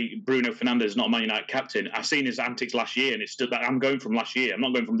I say Bruno Fernandes is not a Man United captain, I've seen his antics last year, and it's still that I'm going from last year. I'm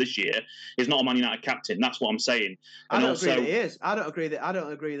not going from this year. He's not a Man United captain. That's what I'm saying. And I don't agree that he is. I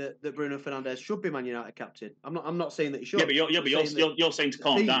don't agree that Bruno Fernandes should be Man United captain. I'm not saying that he should. Yeah, but you're saying to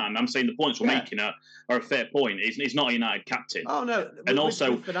calm down. I'm saying the points we're making are a fair point. He's not a United captain. Oh no. And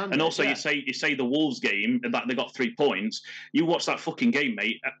also you say the Wolves game that they got 3 points. You watch that fucking game,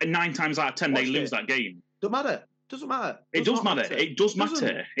 mate. 9 times out of 10 they lose that game. Doesn't matter. Doesn't matter. It does matter. It does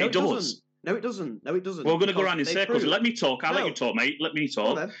matter. It does. No, it doesn't. We're going to go around in circles. Let me talk. I'll let you talk, mate. Let me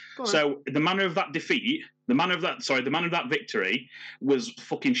talk. Go on. So the manner of that defeat, the manner of that victory was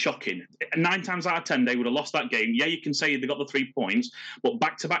fucking shocking. 9 times out of 10, they would have lost that game. Yeah, you can say they got the 3 points, but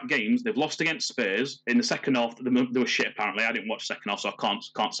back-to-back games, they've lost against Spurs. In the second half, they were shit, apparently. I didn't watch the second half, so I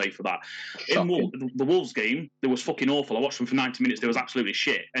can't say for that. Shocking. In the Wolves game, they was fucking awful. I watched them for 90 minutes. They was absolutely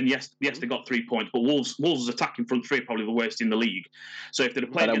shit. And yes, they got 3 points, but Wolves' attacking front three are probably the worst in the league. So if they'd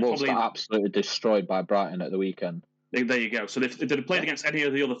have played against Wolves got absolutely destroyed by Brighton at the weekend. There you go. So if they'd have played against any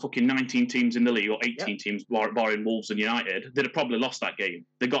of the other fucking 19 teams in the league, or 18 teams, barring Wolves and United, they'd have probably lost that game.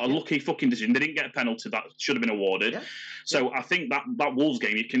 They got a lucky fucking decision. They didn't get a penalty that should have been awarded. Yeah. So I think that Wolves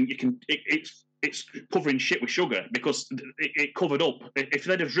game, it's covering shit with sugar, because it covered up. If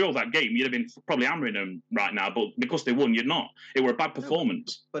they'd have drilled that game, you'd have been probably hammering them right now. But because they won, you're not. It were a bad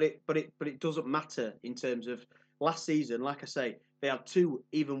performance. But it doesn't matter in terms of last season. Like I say, they had 2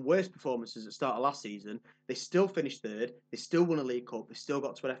 even worse performances at the start of last season. They still finished 3rd. They still won a League Cup. They still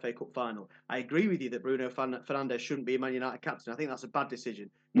got to an FA Cup final. I agree with you that Bruno Fernandes shouldn't be a Man United captain. I think that's a bad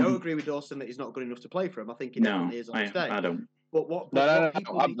decision. Don't agree with Dawson that he's not good enough to play for him. I think he definitely is on his day. I don't. But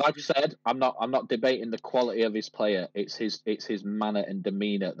like I said, I'm not debating the quality of his player. It's his manner and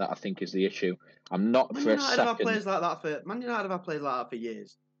demeanour that I think is the issue. I'm not for a second. Man United have had players like that for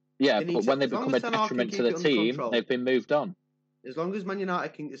years. Yeah, but when they become a detriment to the team, they've been moved on. As long as Ten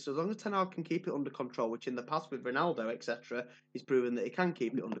Hag can keep it under control, which in the past with Ronaldo, etc., he's proven that he can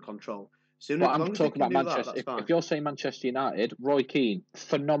keep it under control. I'm talking about Manchester. If you're saying Manchester United, Roy Keane,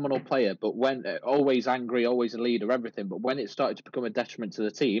 phenomenal player, but when always angry, always a leader, everything. But when it started to become a detriment to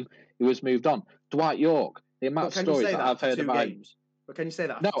the team, he was moved on. Dwight York, the amount of stories that I've heard about. But can you say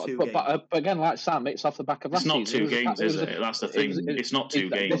that? No, but again, like Sam, it's off the back of last season. It's not 2 games, is it? That's the thing. It's not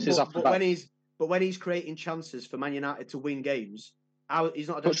 2 games. This is off the back. But when he's creating chances for Man United to win games, he's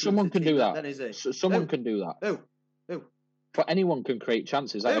not. But someone can do that. Then is he? Someone can do that. Who? But anyone can create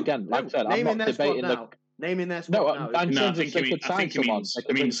chances. Again, like I said, I'm not debating the. Naming their squad now. I think he means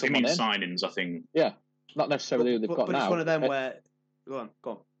signings. I think. Yeah, not necessarily who they've got now. But it's one of them where. Go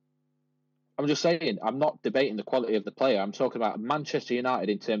on. I'm just saying, I'm not debating the quality of the player. I'm talking about Manchester United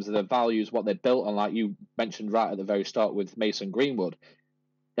in terms of their values, what they're built on, like you mentioned right at the very start with Mason Greenwood.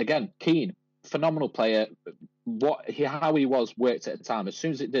 Again, Keane, phenomenal player. How he was worked at a time. As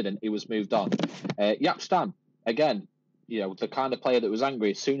soon as it didn't, he was moved on. Jaap Stam, again, the kind of player that was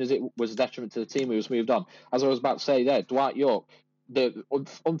angry. As soon as it was a detriment to the team, he was moved on. As I was about to say there, Dwight York, the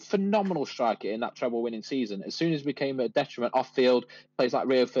phenomenal striker in that treble-winning season. As soon as he became a detriment off-field, plays like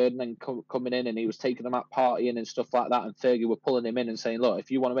Rio Ferdinand coming in, and he was taking them out partying and stuff like that, and Fergie were pulling him in and saying, look, if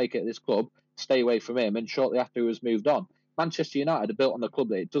you want to make it at this club, stay away from him. And shortly after he was moved on, Manchester United are built on the club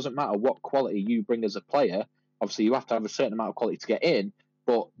that it doesn't matter what quality you bring as a player. Obviously, you have to have a certain amount of quality to get in,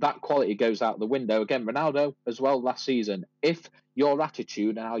 but that quality goes out the window. Again, Ronaldo as well last season. If your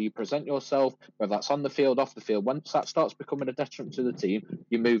attitude and how you present yourself, whether that's on the field, off the field, once that starts becoming a detriment to the team,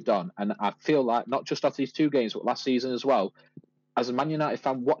 you moved on. And I feel like not just after these 2 games, but last season as well, as a Man United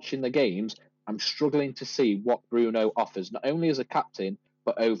fan watching the games, I'm struggling to see what Bruno offers, not only as a captain,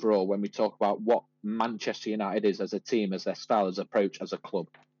 but overall when we talk about what Manchester United is as a team, as their style, as approach, as a club.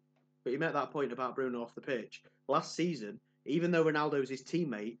 But you make that point about Bruno off the pitch. Last season, even though Ronaldo's his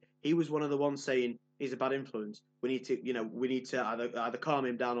teammate, he was one of the ones saying he's a bad influence. We need to either calm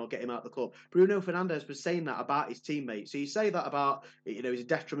him down or get him out of the club. Bruno Fernandes was saying that about his teammate. So you say that about, he's a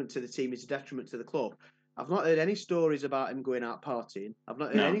detriment to the team, he's a detriment to the club. I've not heard any stories about him going out partying. I've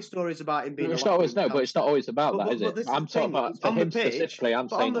not heard any stories about him being. It's not always but it's not always about that, is it? I'm talking about for him specifically. I'm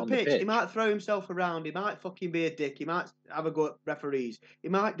saying on the pitch, he might throw himself around. He might fucking be a dick. He might have a go at referees. He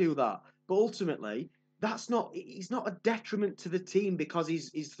might do that. But ultimately, he's not a detriment to the team because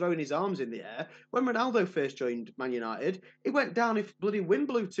he's throwing his arms in the air. When Ronaldo first joined Man United, it went down if bloody wind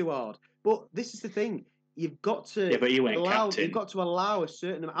blew too hard. But this is the thing. You've got to You've got to allow a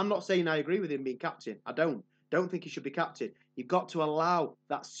certain. I'm not saying I agree with him being captain. I don't think he should be captain. You've got to allow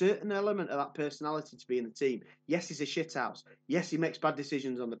that certain element of that personality to be in the team. Yes, he's a shithouse. Yes, he makes bad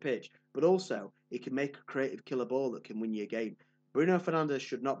decisions on the pitch, but also he can make a creative killer ball that can win you a game. Bruno Fernandes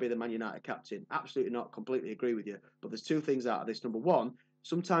should not be the Man United captain. Absolutely not. Completely agree with you. But there's two things out of this. Number one,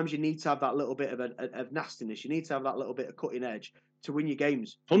 sometimes you need to have that little bit of nastiness. You need to have that little bit of cutting edge to win your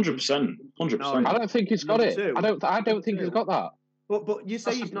games. 100%. 100%. I don't think he's got it. I don't think he's got that. But you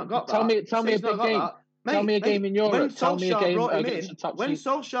say he's not got that. Tell me a big game. Tell me a game in Europe. Tell me a game against the top. When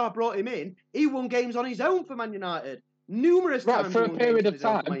Solskjaer brought him in, he won games on his own for Man United. Numerous times. Right, for a period of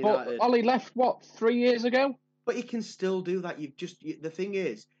time. But Ollie left, 3 years ago? But he can still do that. The thing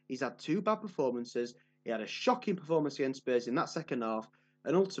is, he's had two bad performances. He had a shocking performance against Spurs in that second half.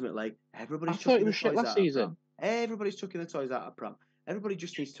 And ultimately, everybody's chucking the toys last season. Everybody's chucking the toys out of Pram. Everybody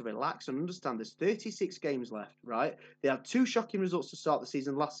just needs to relax and understand there's 36 games left, right? They had two shocking results to start the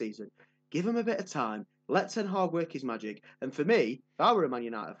season last season. Give him a bit of time. Let Ten Hag work his magic. And for me, if I were a Man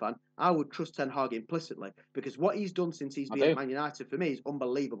United fan, I would trust Ten Hag implicitly because what he's done since he's been at Man United for me is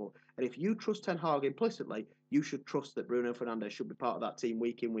unbelievable. And if you trust Ten Hag implicitly, you should trust that Bruno Fernandes should be part of that team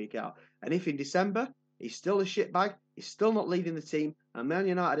week in, week out. And if in December he's still a shitbag, he's still not leading the team, and Man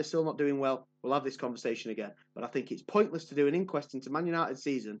United are still not doing well, we'll have this conversation again. But I think it's pointless to do an inquest into Man United's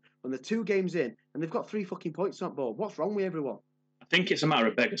season when they're 2 games in and they've got 3 fucking points on board. What's wrong with everyone? I think it's a matter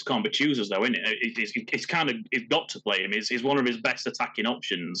of beggars can't be choosers, though, isn't it? It's kind of, it's got to play him. He's one of his best attacking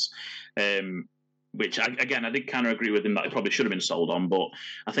options, which, I did kind of agree with him that he probably should have been sold on, but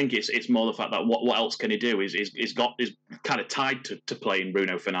I think it's more the fact that what else can he do? He's kind of tied to playing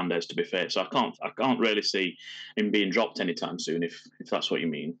Bruno Fernandes, to be fair, so I can't really see him being dropped anytime soon, if that's what you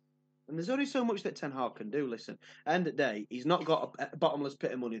mean. And there's only so much that Ten Hag can do. Listen, end of the day, he's not got a bottomless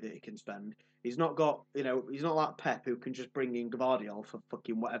pit of money that he can spend. He's not got, he's not like Pep who can just bring in Gvardiol for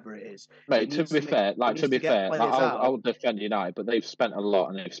fucking whatever it is. Mate, to be fair, I'll defend United, but they've spent a lot,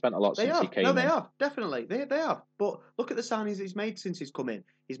 and they've spent a lot since he came in. No, they have, definitely. They have. But look at the signings he's made since he's come in.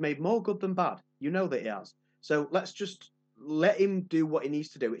 He's made more good than bad. You know that he has. So let's just let him do what he needs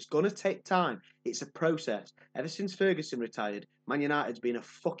to do. It's going to take time. It's a process. Ever since Ferguson retired, Man United's been a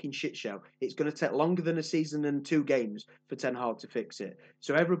fucking shit show. It's going to take longer than a season and 2 games for Ten Hag to fix it.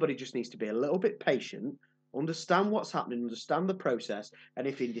 So everybody just needs to be a little bit patient, understand what's happening, understand the process, and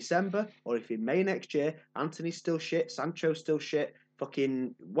if in December or if in May next year, Anthony's still shit, Sancho's still shit,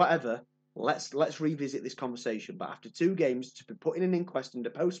 fucking whatever, let's revisit this conversation. But after 2 games, to be putting an inquest and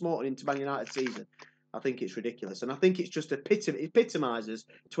a post-mortem into Man United season, I think it's ridiculous. And I think it's just it epitomises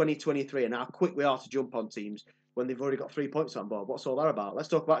 2023 and how quick we are to jump on teams when they've already got 3 points on board. What's all that about? Let's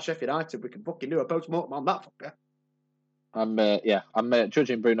talk about Sheffield United. We can fucking do a post-mortem on that fucker. I'm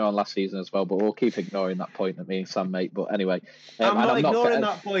judging Bruno on last season as well, but we'll keep ignoring that point at me and Sam, mate. But anyway, I'm not ignoring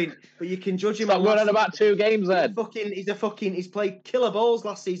that point, but you can judge him on running about 2 games then. He's played killer balls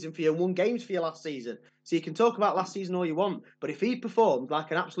last season for you and won games for you last season. So you can talk about last season all you want, but if he performed like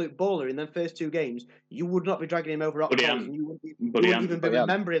an absolute baller in them first 2 games, you would not be dragging him over and you wouldn't even be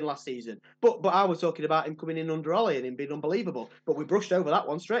remembering last season. But I was talking about him coming in under Ollie and him being unbelievable, but we brushed over that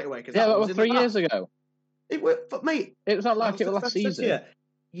one straight away. That was 3 years ago. Mate, it was not like it was last season.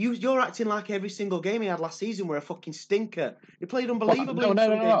 You're acting like every single game he had last season were a fucking stinker. He played unbelievably in some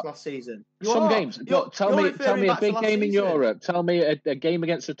games last season. Games. Tell me a big game in Europe. Tell me a game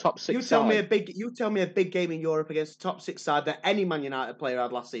against the top 6 side. You tell me a big game in Europe against the top 6 side that any Man United player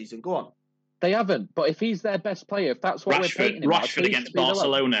had last season. Go on. They haven't. But if he's their best player, if that's what we're painting him, Rashford against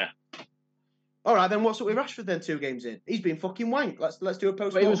Barcelona. All right, then what's up with Rashford then 2 games in? He's been fucking wank. Let's do a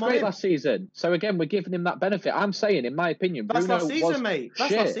post-mortem. But he was great last season. So again, we're giving him that benefit. I'm saying, in my opinion, that's Bruno last season, mate. That's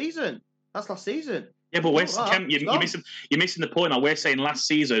shit. That's last season. Yeah, but you're missing the point. We're saying last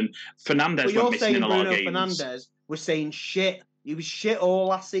season, Fernandes went missing in a lot of games. Bruno Fernandes was saying shit. He was shit all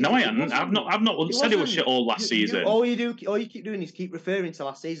last season. No, I haven't. I've not said he was shit all last season. All you keep doing is keep referring to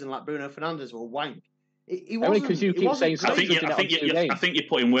last season like Bruno Fernandes were wank. He Only wasn't. because you he keep wasn't saying great. I think you're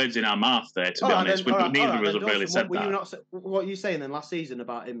putting words in our mouth there. To be honest, neither of us have really said that. What are you saying then last season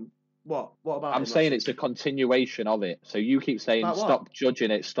about him? What about I'm him saying last it's a continuation of it. So you keep saying About what? stop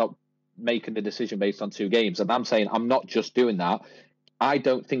judging it, stop making the decision based on 2 games. And I'm saying I'm not just doing that. I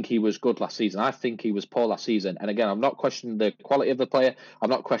don't think he was good last season. I think he was poor last season. And again, I'm not questioning the quality of the player. I'm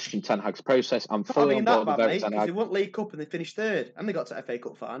not questioning Ten Hag's process. I'm fully on board with Eric Ten Hag. They won League Cup and they finished 3rd, and they got to FA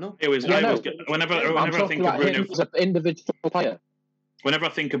Cup final. It was. Whenever I think of Bruno, as an individual player. Whenever I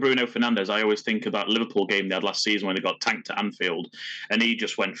think of Bruno Fernandes, I always think of that Liverpool game they had last season when they got tanked at Anfield, and he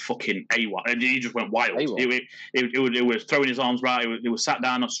just went fucking AWOL. He just went wild. He was throwing his arms right. He was sat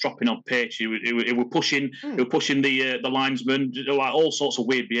down or stropping on pitch. He was pushing. He was pushing the linesman. Like all sorts of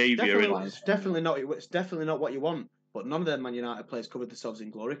weird behaviour. It's definitely not. It's definitely not what you want. But none of them Man United players covered themselves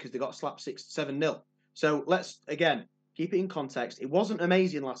in glory because they got slapped 6-7-0. So let's again. Keep it in context. It wasn't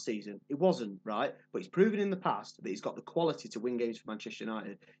amazing last season. It wasn't, right? But he's proven in the past that he's got the quality to win games for Manchester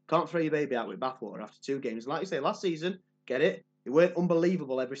United. Can't throw your baby out with bathwater after 2 games. Like you say, last season, get it? It weren't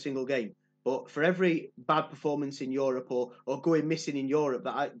unbelievable every single game. But for every bad performance in Europe or going missing in Europe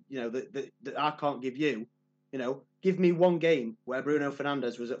that I can't give you, give me one game where Bruno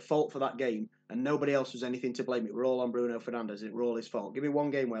Fernandes was at fault for that game and nobody else was anything to blame. It were all on Bruno Fernandes. It were all his fault. Give me one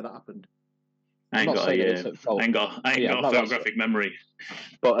game where that happened. I ain't got a photographic memory.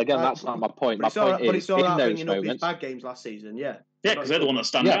 But again, that's not my point. But it's all right bringing up his bad games last season, yeah. Yeah, because they're the ones that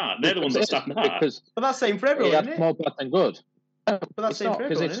stand out. They're the ones that stand out. But that's same for everyone, isn't it? More bad than good. But that's same for everyone,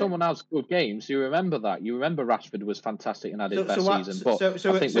 because if someone has good games, you remember that. You remember Rashford was fantastic and had his best season. But I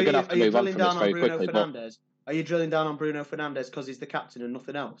think we're going to have to move on from this very quickly. Are you drilling down on Bruno Fernandes because he's the captain and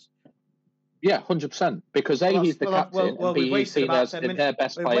nothing else? Yeah, 100%. Because he's the captain, and B, he's seen as their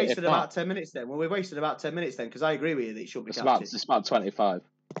best player. We've wasted about 10 minutes then. Well, we've wasted about 10 minutes then, because I agree with you that it should be captain. It's about 25.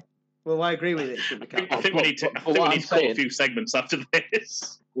 Well, I agree with it. It should be captain. I think we need to cut a few segments after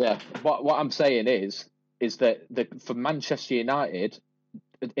this. Yeah, what I'm saying is that for Manchester United,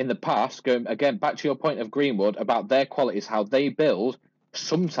 in the past, going again back to your point of Greenwood about their qualities, how they build,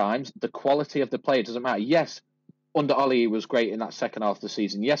 sometimes the quality of the player doesn't matter. Yes, under Ollie, he was great in that second half of the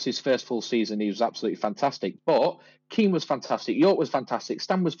season. Yes, his first full season, he was absolutely fantastic. But Keane was fantastic. York was fantastic.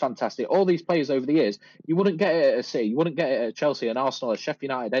 Stan was fantastic. All these players over the years, you wouldn't get it at City. You wouldn't get it at Chelsea and Arsenal or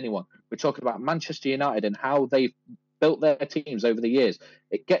Sheffield United, anyone. We're talking about Manchester United and how they've built their teams over the years.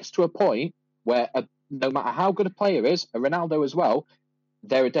 It gets to a point where no matter how good a player is, a Ronaldo as well,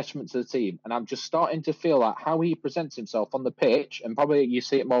 they're a detriment to the team. And I'm just starting to feel like how he presents himself on the pitch, and probably you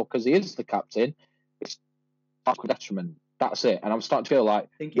see it more because he is the captain, it's a detriment. That's it. And I'm starting to feel like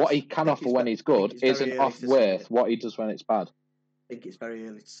what he can offer when he's good isn't off worth what he does when it's bad. I think it's very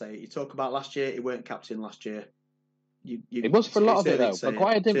early to say it. You talk about last year, he weren't captain last year. It was for a lot of it, though.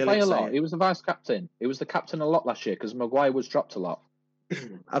 Maguire didn't play a lot. He was the vice captain. He was the captain a lot last year because Maguire was dropped a lot.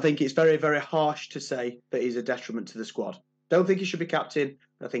 I think it's very, very harsh to say that he's a detriment to the squad. Don't think he should be captain.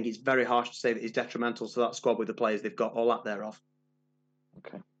 I think it's very harsh to say that he's detrimental to that squad with the players they've got all that thereof.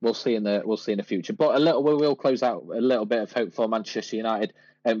 Okay, we'll see in the future. But we will close out a little bit of hope for Manchester United.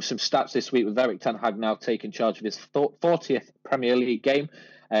 Some stats this week with Eric Ten Hag now taking charge of his 40th Premier League game.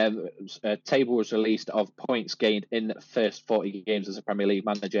 A table was released of points gained in the first 40 games as a Premier League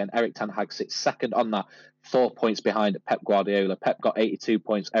manager, and Eric Ten Hag sits second on that, 4 points behind Pep Guardiola. Pep got 82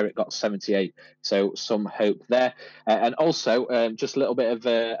 points, Eric got 78, so some hope there. And also, just a little bit of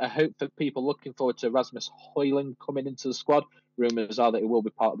a hope for people looking forward to Rasmus Højlund coming into the squad. Rumours are that he will be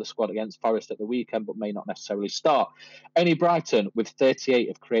part of the squad against Forest at the weekend, but may not necessarily start. Only Brighton, with 38,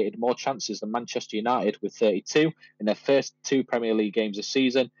 have created more chances than Manchester United, with 32, in their first 2 Premier League games this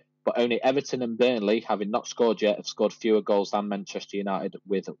season. But only Everton and Burnley, having not scored yet, have scored fewer goals than Manchester United,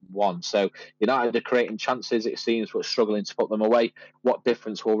 with 1. So United are creating chances, it seems, but struggling to put them away. What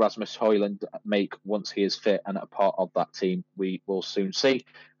difference will Rasmus Højlund make once he is fit and a part of that team? We will soon see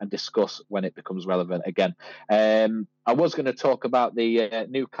and discuss when it becomes relevant again. I was going to talk about the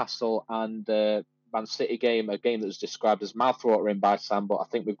Newcastle and Man City game, a game that was described as mouthwatering by Sam, but I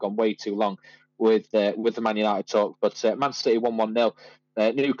think we've gone way too long with the Man United talk. But Man City won 1-0.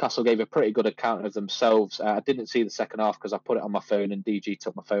 Newcastle gave a pretty good account of themselves. I didn't see the second half because I put it on my phone and DG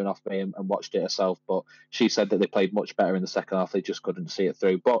took my phone off me and watched it herself. But she said that they played much better in the second half. They just couldn't see it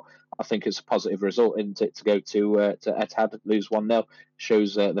through. But I think it's a positive result, isn't it, to go to Etihad, lose 1-0.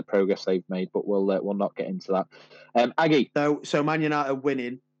 Shows the progress they've made. But we'll not get into that. Aggie. So Man United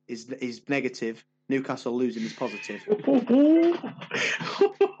winning is negative. Newcastle losing is positive. I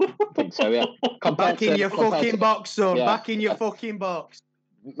think so, yeah. Back in your fucking box, son. Yeah. Back in your fucking box.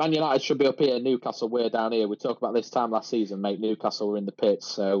 Man United should be up here. Newcastle, we're down here. We talked about this time last season, mate. Newcastle were in the pits.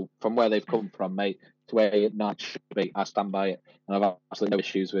 So from where they've come from, mate, the way it should be. I stand by it, and I've absolutely no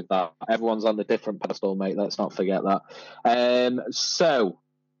issues with that. Everyone's on a different pedestal, mate. Let's not forget that. So,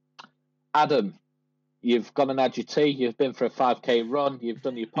 Adam, you've gone and had your tea. You've been for a 5K run. You've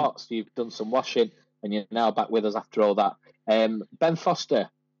done your pots. You've done some washing, and you're now back with us after all that. Ben Foster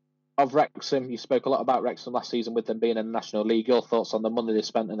of Wrexham. You spoke a lot about Wrexham last season with them being in the National League. Your thoughts on the money they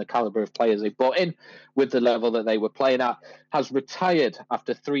spent and the calibre of players they brought in with the level that they were playing at. Has retired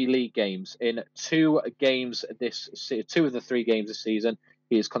after 3 league games. In 2 of the 3 games this season,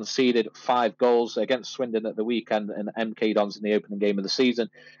 he has conceded 5 goals against Swindon at the weekend and MK Dons in the opening game of the season,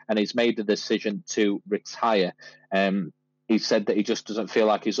 and he's made the decision to retire. He said that he just doesn't feel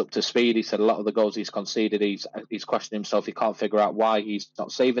like he's up to speed. He said a lot of the goals he's conceded, he's questioning himself. He can't figure out why he's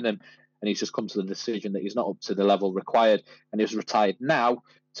not saving them, and he's just come to the decision that he's not up to the level required, and he's retired now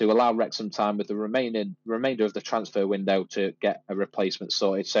to allow Wrexham time with the remainder of the transfer window to get a replacement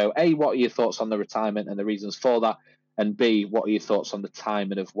sorted. So, A, what are your thoughts on the retirement and the reasons for that? And B, what are your thoughts on the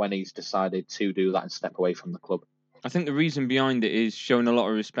timing of when he's decided to do that and step away from the club? I think the reason behind it is showing a lot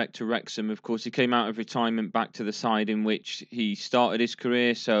of respect to Wrexham. Of course, he came out of retirement back to the side in which he started his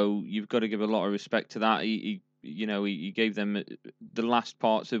career, so you've got to give a lot of respect to that. He gave them the last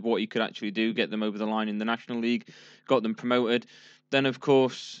parts of what he could actually do, get them over the line in the National League, got them promoted. Then, of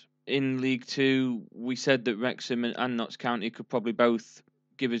course, in League Two, we said that Wrexham and Notts County could probably both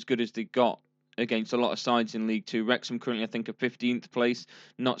give as good as they got against a lot of sides in League Two. Wrexham currently, I think, are 15th place.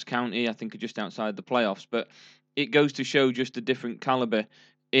 Notts County, I think, are just outside the playoffs. But it goes to show just a different calibre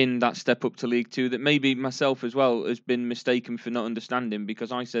in that step up to League Two that maybe myself as well has been mistaken for not understanding,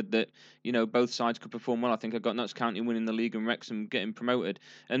 because I said that, both sides could perform well. I think I got Notts County winning the league and Wrexham getting promoted.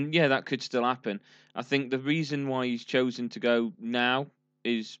 And yeah, that could still happen. I think the reason why he's chosen to go now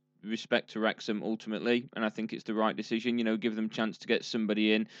is respect to Wrexham ultimately, and I think it's the right decision. Give them a chance to get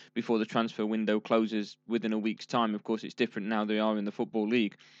somebody in before the transfer window closes within a week's time. Of course, it's different now they are in the Football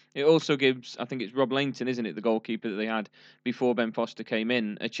League. It also gives, I think it's Rob Lainton, isn't it, the goalkeeper that they had before Ben Foster came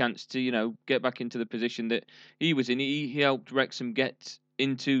in, a chance to, get back into the position that he was in. He helped Wrexham get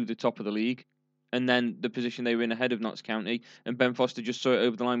into the top of the league, and then the position they were in ahead of Notts County, and Ben Foster just saw it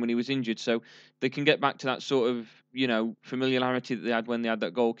over the line when he was injured. So they can get back to that sort of, familiarity that they had when they had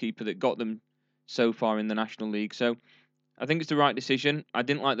that goalkeeper that got them so far in the National League. So I think it's the right decision. I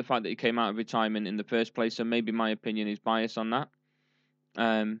didn't like the fact that he came out of retirement in the first place, so maybe my opinion is biased on that.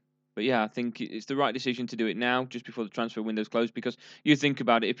 But yeah, I think it's the right decision to do it now, just before the transfer window's closed, because you think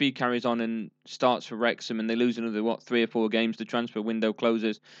about it, if he carries on and starts for Wrexham and they lose another, 3 or 4 games, the transfer window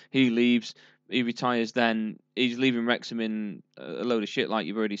closes, he leaves, he retires, then he's leaving Wrexham in a load of shit, like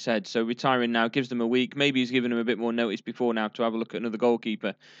you've already said. So retiring now gives them a week. Maybe he's given them a bit more notice before now to have a look at another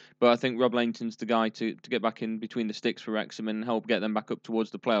goalkeeper. But I think Rob Lainton's the guy to get back in between the sticks for Wrexham and help get them back up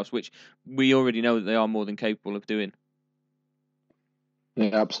towards the playoffs, which we already know that they are more than capable of doing.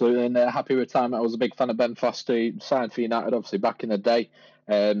 Yeah, absolutely. And happy retirement. I was a big fan of Ben Foster. He signed for United, obviously, back in the day.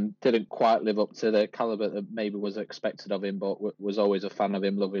 Didn't quite live up to the calibre that maybe was expected of him, but was always a fan of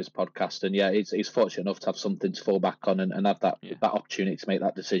him, love his podcast. And yeah, he's fortunate enough to have something to fall back on and have that opportunity to make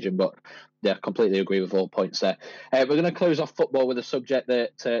that decision. But yeah, completely agree with all points there. We're going to close off football with a subject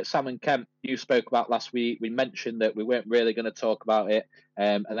that Sam and Kemp, you spoke about last week. We mentioned that we weren't really going to talk about it.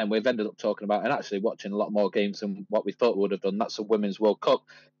 And then we've ended up talking about and actually watching a lot more games than what we thought we would have done. That's the Women's World Cup.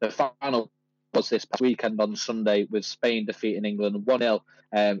 The final was this past weekend on Sunday, with Spain defeating England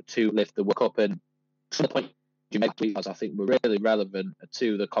 1-0 to lift the World Cup. And some of the points you make, I think, were really relevant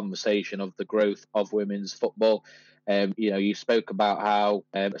to the conversation of the growth of women's football. You spoke about how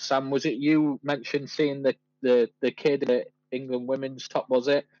Sam, was it you mentioned seeing the kid at England women's top? Was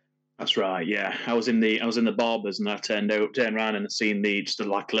it? That's right. Yeah, I was in the barbers, and I turned around and seen just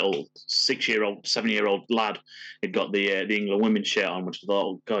like a little 6-year-old, 7-year-old lad had got the England women's shirt on, which I thought,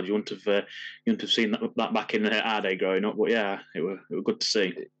 oh God, you wouldn't have seen that back in our day growing up. But yeah, it were good to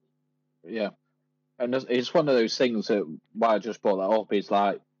see. Yeah, and it's one of those things that why I just brought that up is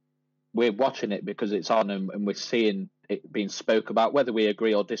like we're watching it because it's on, and we're seeing it being spoke about, whether we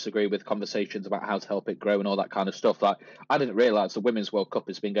agree or disagree with conversations about how to help it grow and all that kind of stuff. Like, I didn't realise the Women's World Cup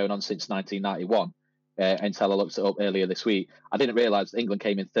has been going on since 1991 until I looked it up earlier this week. I didn't realise England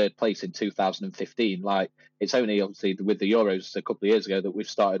came in 3rd place in 2015. Like, it's only obviously with the Euros a couple of years ago that we've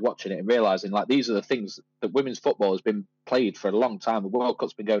started watching it and realising like these are the things that women's football has been played for a long time. The World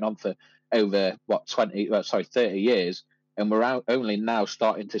Cup's been going on for over 30 years. And we're only now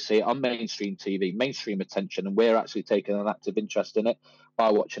starting to see it on mainstream TV, mainstream attention, and we're actually taking an active interest in it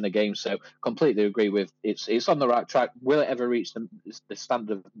by watching the game. So completely agree with it's on the right track. Will it ever reach the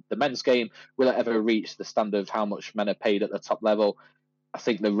standard of the men's game? Will it ever reach the standard of how much men are paid at the top level? I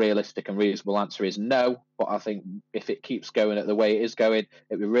think the realistic and reasonable answer is no. But I think if it keeps going at the way it is going,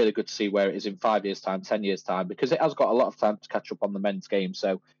 it'd be really good to see where it is in 5 years' time, 10 years' time, because it has got a lot of time to catch up on the men's game.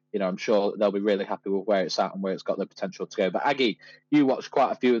 So, I'm sure they'll be really happy with where it's at and where it's got the potential to go. But Aggie, you watched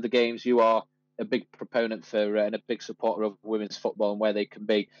quite a few of the games. You are a big proponent for and a big supporter of women's football and where they can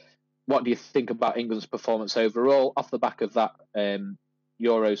be. What do you think about England's performance overall off the back of that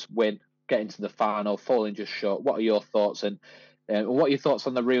Euros win, getting to the final, falling just short? What are your thoughts? And what are your thoughts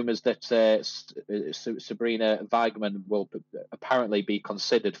on the rumours that Sabrina Weigmann will apparently be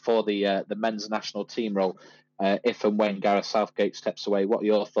considered for the men's national team role if and when Gareth Southgate steps away? What are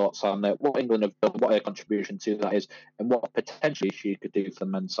your thoughts on what England have done, what her contribution to that is, and what potentially she could do for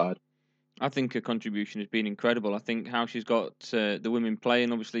the men's side? I think her contribution has been incredible. I think how she's got the women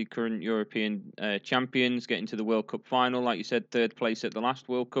playing, obviously current European champions, getting to the World Cup final, like you said, third place at the last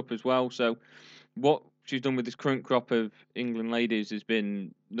World Cup as well. So what she's done with this current crop of England ladies has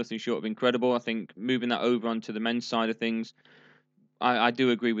been nothing short of incredible. I think moving that over onto the men's side of things, I do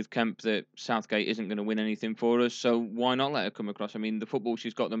agree with Kemp that Southgate isn't going to win anything for us, so why not let her come across? I mean, the football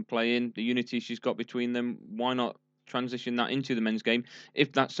she's got them playing, the unity she's got between them, why not transition that into the men's game,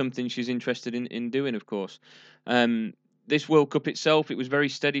 if that's something she's interested in doing, of course. This World Cup itself, it was very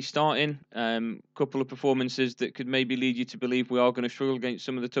steady starting. Couple of performances that could maybe lead you to believe we are going to struggle against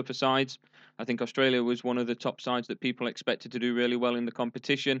some of the tougher sides. I think Australia was one of the top sides that people expected to do really well in the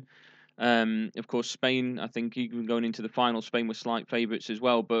competition. Of course, Spain, I think even going into the final, Spain were slight favourites as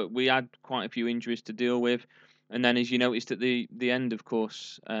well, but we had quite a few injuries to deal with. And then, as you noticed at the end, of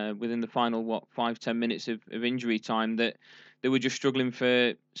course, within the final, 5-10 minutes of injury time, that they were just struggling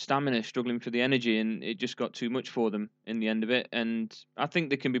for stamina, struggling for the energy, and it just got too much for them in the end of it. And I think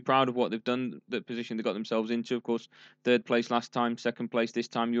they can be proud of what they've done, the position they got themselves into. Of course, third place last time, second place this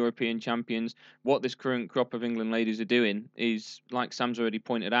time, European champions. What this current crop of England ladies are doing is, like Sam's already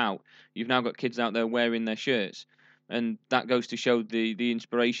pointed out, you've now got kids out there wearing their shirts. And that goes to show the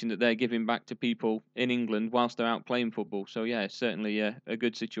inspiration that they're giving back to people in England whilst they're out playing football. So, yeah, it's certainly a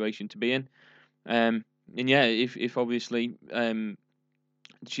good situation to be in. And yeah, if obviously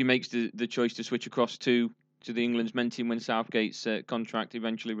she makes the choice to switch across to the England's men team when Southgate's contract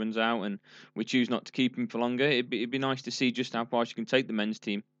eventually runs out and we choose not to keep him for longer, it'd be nice to see just how far she can take the men's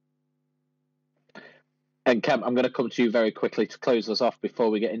team. And Kemp, I'm going to come to you very quickly to close us off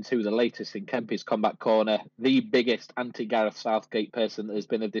before we get into the latest in Kempy's Comeback Corner. The biggest anti-Gareth Southgate person that has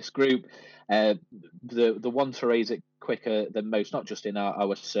been of this group, the one to raise it quicker than most, not just in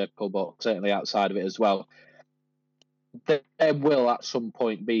our circle, but certainly outside of it as well. There will at some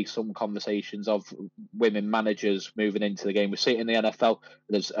point be some conversations of women managers moving into the game. We see it in the NFL.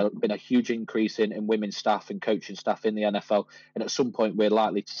 There's been a huge increase in women's staff and coaching staff in the NFL. And at some point, we're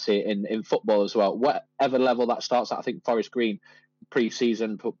likely to see it in football as well. Whatever level that starts at, I think Forest Green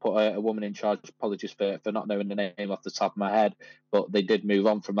pre-season put a woman in charge. Apologies for not knowing the name off the top of my head, but they did move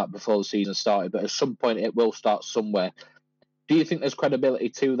on from that before the season started. But at some point, it will start somewhere. Do you think there's credibility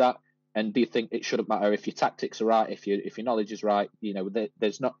to that? And do you think it shouldn't matter if your tactics are right, if your knowledge is right?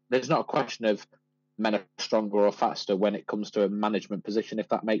 There's not a question of men are stronger or faster when it comes to a management position, if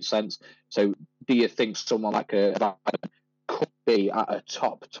that makes sense. So, do you think someone like a could be at a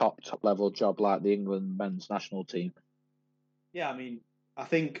top level job like the England men's national team? Yeah, I mean, I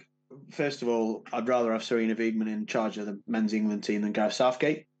think first of all, I'd rather have Sarina Wiegman in charge of the men's England team than Gareth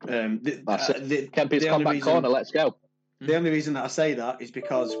Southgate. Kempy's Comeback Corner. Let's go. The only reason that I say that is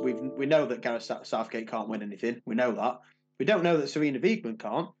because we know that Gareth Southgate can't win anything. We know that. We don't know that Sarina Wiegman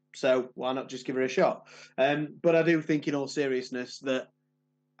can't. So why not just give her a shot? But I do think, in all seriousness, that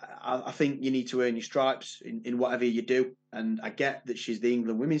I think you need to earn your stripes in whatever you do. And I get that she's the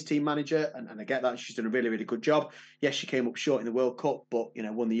England women's team manager, and I get that she's done a really, really good job. Yes, she came up short in the World Cup, but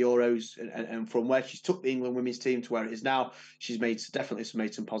won the Euros, and from where she's took the England women's team to where it is now, she's definitely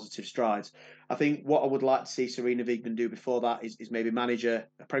made some positive strides. I think what I would like to see Sarina Wiegman do before that is maybe manage a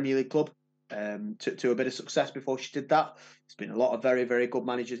Premier League club to a bit of success before she did that. There's been a lot of very, very good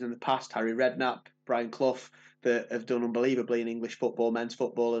managers in the past, Harry Redknapp, Brian Clough, that have done unbelievably in English football, men's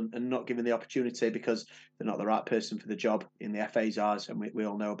football, and not given the opportunity because they're not the right person for the job in the FA's eyes, and we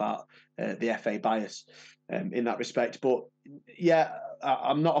all know about the FA bias in that respect. But yeah,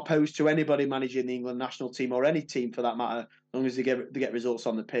 I'm not opposed to anybody managing the England national team or any team for that matter, as long as they get results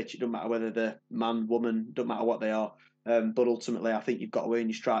on the pitch. It doesn't matter whether they're man, woman, doesn't matter what they are. But ultimately, I think you've got to earn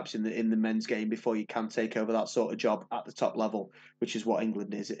your stripes in the men's game before you can take over that sort of job at the top level, which is what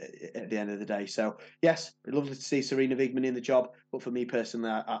England is at the end of the day. So, yes, it's lovely to see Sarina Wiegman in the job, but for me personally,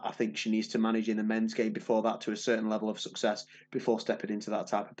 I think she needs to manage in the men's game before that to a certain level of success before stepping into that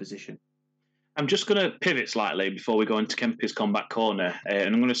type of position. I'm just going to pivot slightly before we go into Kempy's Combat Corner,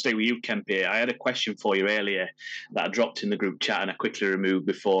 and I'm going to stay with you, Kempy. I had a question for you earlier that I dropped in the group chat and I quickly removed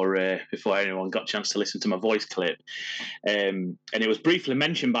before anyone got a chance to listen to my voice clip. And it was briefly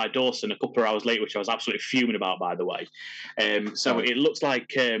mentioned by Dawson a couple of hours later, which I was absolutely fuming about, by the way. So it looks like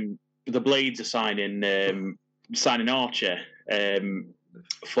the Blades are signing Archer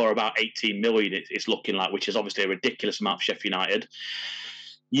for about 18 million, it's looking like, which is obviously a ridiculous amount for Sheffield United.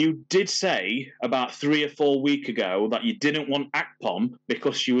 You did say about 3 or 4 weeks ago that you didn't want Akpom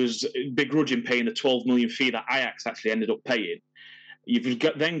because you was begrudging paying the 12 million fee that Ajax actually ended up paying. You've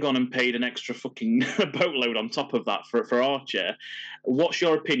then gone and paid an extra fucking boatload on top of that for Archer. What's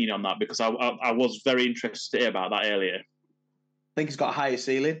your opinion on that? Because I was very interested to hear about that earlier. I think he's got a higher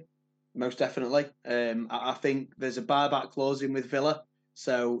ceiling, most definitely. I think there's a buyback clause in with Villa.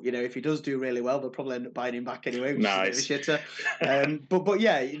 So, if he does do really well, they'll probably end up buying him back anyway, which is a bit of a shitter. But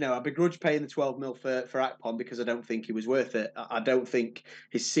yeah, I begrudge paying the 12 mil for Akpom because I don't think he was worth it. I don't think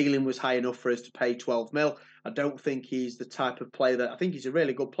his ceiling was high enough for us to pay 12 mil. I don't think he's the type of player that... I think he's a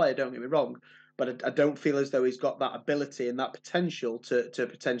really good player, don't get me wrong, but I don't feel as though he's got that ability and that potential to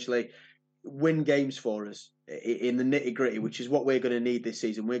potentially win games for us in the nitty-gritty, which is what we're going to need this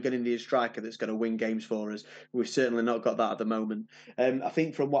season. We're going to need a striker that's going to win games for us. We've certainly not got that at the moment. I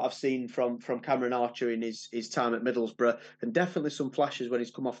think from what I've seen from Cameron Archer in his time at Middlesbrough, and definitely some flashes when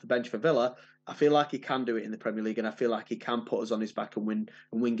he's come off the bench for Villa, I feel like he can do it in the Premier League, and I feel like he can put us on his back and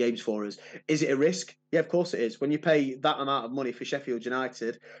win games for us. Is it a risk? Yeah, of course it is. When you pay that amount of money for Sheffield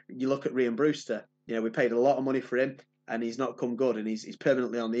United, you look at Ryan Brewster. We paid a lot of money for him, and he's not come good, and he's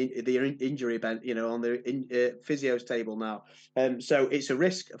permanently on the injury bench, on the physio's table now. So it's a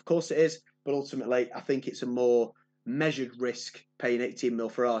risk, of course it is, but ultimately I think it's a more measured risk paying 18 mil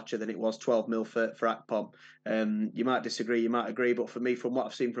for Archer than it was 12 mil for Akpom. You might disagree, you might agree, but for me, from what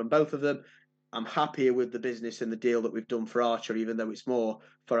I've seen from both of them, I'm happier with the business and the deal that we've done for Archer, even though it's more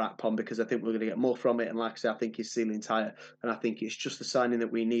for Akpom, because I think we're going to get more from it. And like I say, I think his ceiling's higher, and I think it's just the signing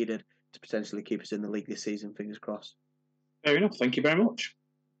that we needed to potentially keep us in the league this season. Fingers crossed. Fair enough. Thank you very much.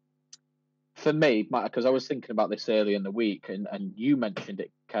 For me, because I was thinking about this earlier in the week, and you mentioned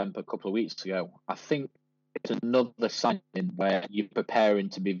it, Kemp, a couple of weeks ago. I think it's another signing where you're preparing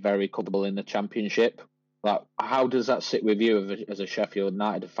to be very comfortable in the Championship. Like, how does that sit with you as a Sheffield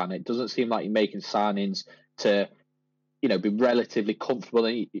United fan? It doesn't seem like you're making signings to, be relatively comfortable.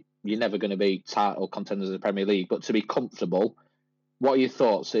 You're never going to be title contenders of the Premier League, but to be comfortable, what are your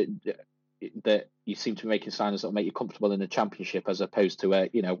thoughts that you seem to be making signings that will make you comfortable in the Championship as opposed to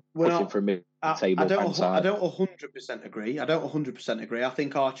pushing for a mid-table? I don't 100% agree. I don't 100% agree. I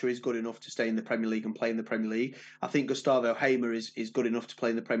think Archer is good enough to stay in the Premier League and play in the Premier League. I think Gustavo Hamer is good enough to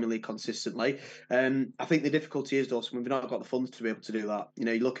play in the Premier League consistently. I think the difficulty is, Dawson, we've not got the funds to be able to do that.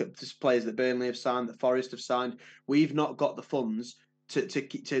 You look at the players that Burnley have signed, that Forest have signed. We've not got the funds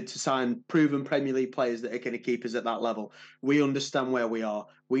to sign proven Premier League players that are going to keep us at that level. We understand where we are.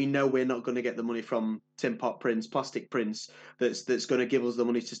 We know we're not going to get the money from Tin Pot Prince, Plastic Prince, that's going to give us the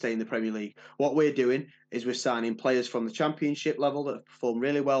money to stay in the Premier League. What we're doing is we're signing players from the Championship level that have performed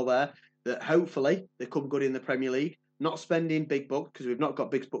really well there, that hopefully they come good in the Premier League. Not spending big bucks, because we've not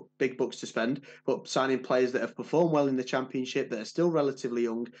got big bucks to spend, but signing players that have performed well in the Championship, that are still relatively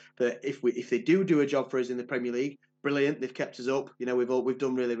young, that if they do a job for us in the Premier League, brilliant, they've kept us up. We've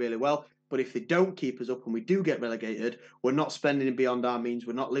done really, really well. But if they don't keep us up and we do get relegated, we're not spending beyond our means.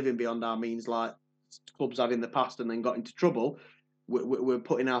 We're not living beyond our means like clubs have in the past and then got into trouble. We're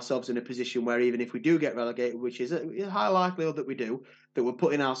putting ourselves in a position where even if we do get relegated, which is a high likelihood that we do, that we're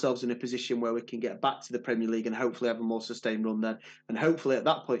putting ourselves in a position where we can get back to the Premier League and hopefully have a more sustained run then. And hopefully at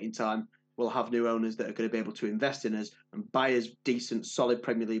that point in time, we'll have new owners that are going to be able to invest in us and buy us decent, solid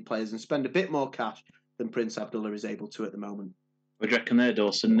Premier League players and spend a bit more cash than Prince Abdullah is able to at the moment. What do you reckon there,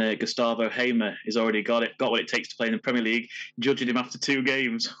 Dawson? Gustavo Hamer has already got what it takes to play in the Premier League, judging him after 2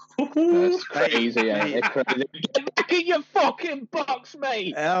 games. That's crazy, yeah. It's crazy. Get back in your fucking box,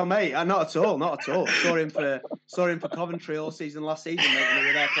 mate! Oh, mate, not at all. Saw him for Coventry all season last season, mate, when they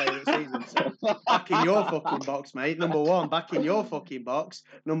were their player of the season. So back in your fucking box, mate. Number one, back in your fucking box.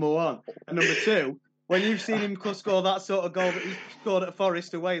 Number one. And number two, when you've seen him score that sort of goal that he scored at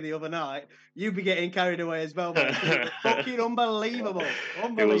Forest away the other night, you'd be getting carried away as well, mate. Fucking unbelievable.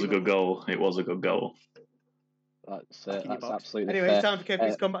 It was a good goal. That's absolutely anyway, fair. It's time for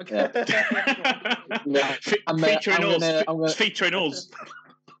Kempy's comeback. Featuring us.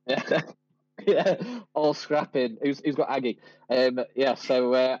 Yeah. Yeah, all scrapping. Who's got Aggie?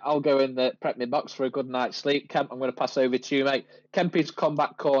 So I'll go in the prep my box for a good night's sleep. Kemp, I'm going to pass over to you, mate. Kempy's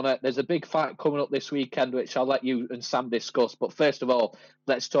Combat Corner. There's a big fight coming up this weekend, which I'll let you and Sam discuss. But first of all,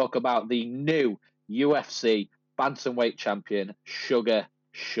 let's talk about the new UFC Bantamweight champion, Sugar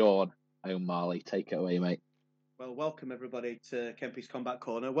Sean O'Malley. Take it away, mate. Well, welcome everybody to Kempy's Combat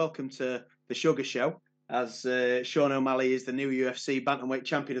Corner. Welcome to the Sugar Show, as Sean O'Malley is the new UFC Bantamweight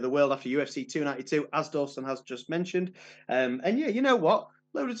champion of the world after UFC 292, as Dawson has just mentioned. And yeah, you know what?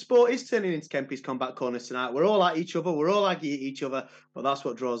 Loaded Sport is turning into Kempy's Combat Corner tonight. We're all at each other, we're all aggy at each other, but that's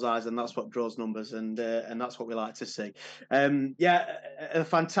what draws eyes and that's what draws numbers, and that's what we like to see. A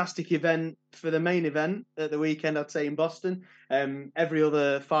fantastic event for the main event at the weekend, I'd say, in Boston. Every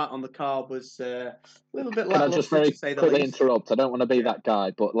other fight on the card was a little bit lackluster. Can I just very quickly interrupt? I don't want to be that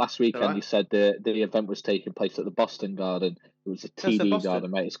guy, but last weekend you said the event was taking place at the Boston Garden. It was a TD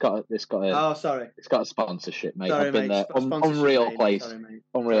Garden, mate. It's got oh, sorry. It's got a sponsorship, mate. Sorry, I've been mate. there. Unreal place. Sorry, mate.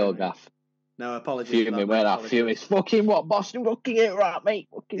 Unreal gaff. No, apologies. Fuming, where I fuming. It's fucking what? Boston, fucking it right, mate.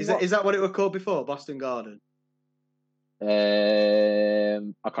 Is that what it was called before? Boston Garden? I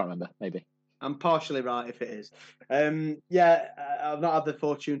can't remember. Maybe. I'm partially right if it is. I've not had the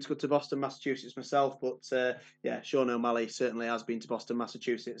fortune to go to Boston, Massachusetts myself, but Sean O'Malley certainly has been to Boston,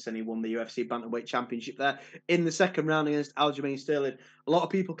 Massachusetts, and he won the UFC Bantamweight Championship there in the second round against Aljamain Sterling. A lot of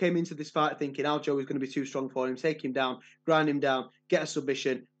people came into this fight thinking Aljo was going to be too strong for him, take him down, grind him down, get a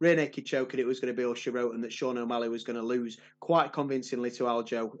submission, rear naked choke, and it was going to be all she wrote, and that Sean O'Malley was going to lose quite convincingly to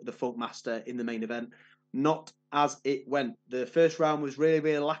Aljo, the Funk Master, in the main event. Not as it went. The first round was really,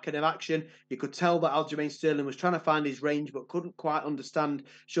 really lacking of action. You could tell that Aljamain Sterling was trying to find his range, but couldn't quite understand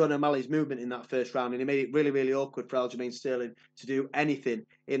Sean O'Malley's movement in that first round, and he made it really, really awkward for Aljamain Sterling to do anything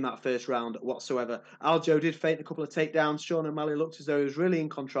in that first round whatsoever. Aljo did feint a couple of takedowns. Sean O'Malley looked as though he was really in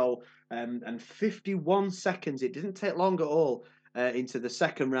control, and 51 seconds, it didn't take long at all, into the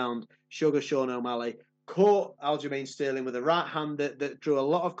second round, Sugar Sean O'Malley caught Aljamain Sterling with a right hand that drew a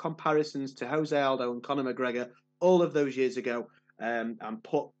lot of comparisons to Jose Aldo and Conor McGregor all of those years ago, and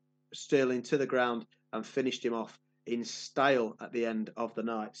put Sterling to the ground and finished him off in style at the end of the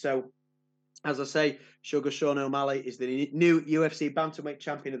night. So, as I say, Sugar Sean O'Malley is the new UFC Bantamweight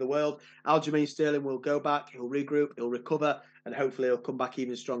champion of the world. Aljamain Sterling will go back, he'll regroup, he'll recover, and hopefully he'll come back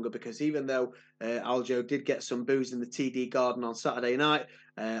even stronger, because even though Aljo did get some boos in the TD Garden on Saturday night,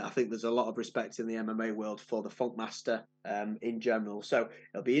 I think there's a lot of respect in the MMA world for the Funk Master in general. So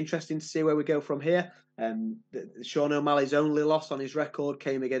it'll be interesting to see where we go from here. Sean O'Malley's only loss on his record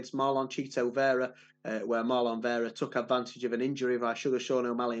came against Marlon Chito Vera, where Marlon Vera took advantage of an injury by Sugar Sean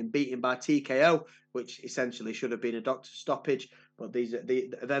O'Malley and beat him by TKO, which essentially should have been a doctor's stoppage. But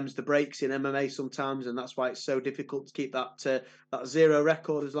them's the breaks in MMA sometimes, and that's why it's so difficult to keep that zero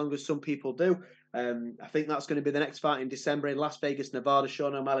record as long as some people do. I think that's going to be the next fight in December in Las Vegas, Nevada.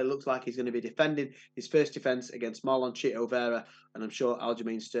 Sean O'Malley looks like he's going to be defending his first defense against Marlon Chito Vera, and I'm sure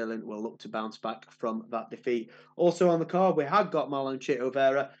Aljamain Sterling will look to bounce back from that defeat. Also on the card, we had got Marlon Chito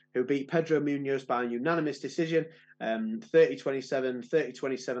Vera, who beat Pedro Munoz by a unanimous decision, 30-27,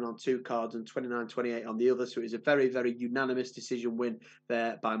 30-27 on two cards and 29-28 on the other. So it was a very, very unanimous decision win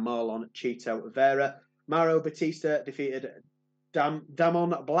there by Marlon Chito Vera. Mauro Batista defeated Damon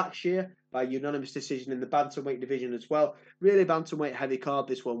Blackshear by unanimous decision in the bantamweight division as well. Really bantamweight heavy card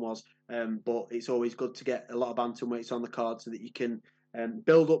this one was, but it's always good to get a lot of bantamweights on the card so that you can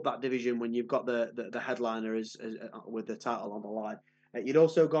build up that division when you've got the headliner as with the title on the line. You'd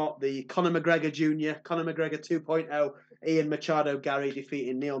also got the Conor McGregor Jr., Conor McGregor 2.0, Ian Machado Gary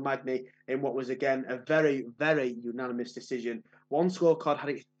defeating Neil Magny in what was, again, a very, very unanimous decision. One scorecard had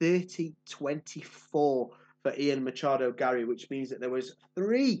it 30-24 for Ian Machado Gary, which means that there was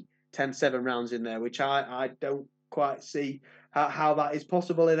 3 10-7 rounds in there, which I don't quite see how that is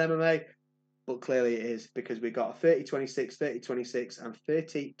possible in MMA, but clearly it is, because we got a 30-26, 30-26 and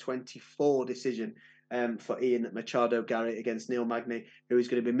 30-24 decision for Ian Machado Gary against Neil Magny, who is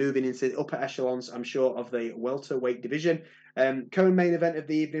going to be moving into the upper echelons, I'm sure, of the welterweight division. Co-main event of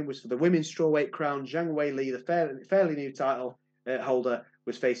the evening was for the women's strawweight crown. Zhang Weili, the fairly new title holder,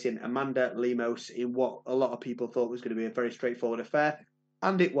 was facing Amanda Lemos in what a lot of people thought was going to be a very straightforward affair,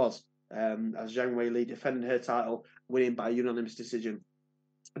 and it was, as Zhang Weili defended her title, winning by unanimous decision.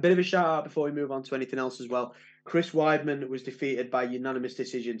 A bit of a shout out before we move on to anything else as well. Chris Weidman was defeated by unanimous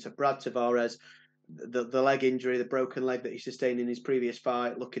decision to Brad Tavares. The leg injury, the broken leg that he sustained in his previous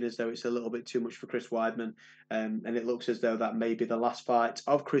fight, looking as though it's a little bit too much for Chris Weidman. And it looks as though that may be the last fight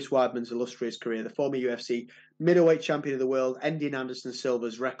of Chris Weidman's illustrious career. The former UFC middleweight champion of the world, ending Anderson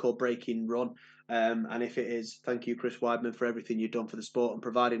Silva's record-breaking run. And if it is, thank you, Chris Weidman, for everything you've done for the sport and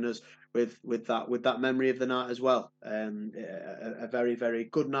providing us with that memory of the night as well. A very, very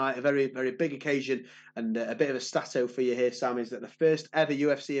good night, a very, very big occasion, and a bit of a stato for you here, Sam, is that the first ever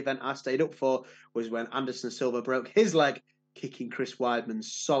UFC event I stayed up for was when Anderson Silva broke his leg kicking Chris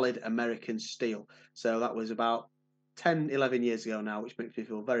Weidman's solid American steel. So that was about 10, 11 years ago now, which makes me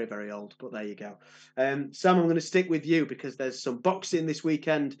feel very, very old, but there you go. Sam, I'm going to stick with you because there's some boxing this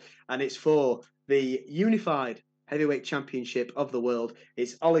weekend, and it's for the unified heavyweight championship of the world.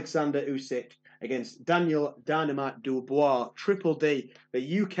 It's Alexander Usyk against Daniel Dynamite Dubois, Triple D,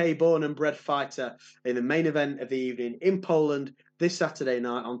 the UK-born and bred fighter, in the main event of the evening in Poland this Saturday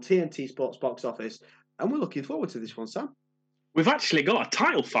night on TNT Sports Box Office. And we're looking forward to this one, Sam. We've actually got a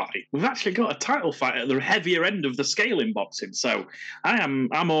title fight. We've actually got a title fight at the heavier end of the scale in boxing. So I'm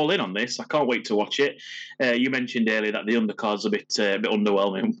all in on this. I can't wait to watch it. You mentioned earlier that the undercard's a bit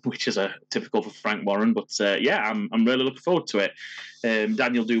underwhelming, which is typical for Frank Warren. But yeah, I'm really looking forward to it.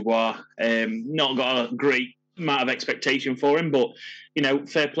 Daniel Dubois, not got a great amount of expectation for him, but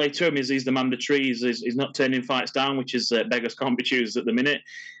fair play to him. He's the mandatory. He's not turning fights down, which is beggars can't be choosers at the minute.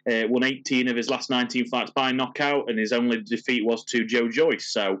 Won 18 of his last 19 fights by knockout, and his only defeat was to Joe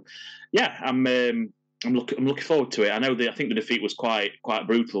Joyce. So, yeah, I'm looking forward to it. I think the defeat was quite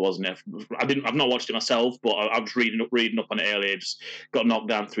brutal, wasn't it? I've not watched it myself, but I was reading up on it earlier. Just got knocked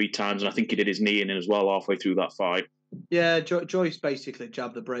down 3 times, and I think he did his knee in as well halfway through that fight. Yeah, Joyce basically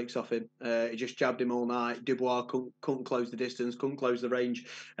jabbed the brakes off him. He just jabbed him all night. Dubois couldn't close the distance, couldn't close the range,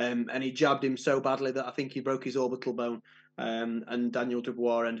 and he jabbed him so badly that I think he broke his orbital bone. And Daniel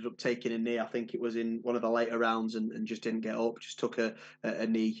Dubois ended up taking a knee. I think it was in one of the later rounds, and just didn't get up. Just took a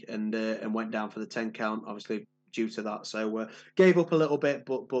knee and went down for the 10 count. Obviously, due to that, so gave up a little bit,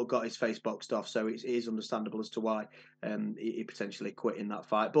 but got his face boxed off. So it is understandable as to why he potentially quit in that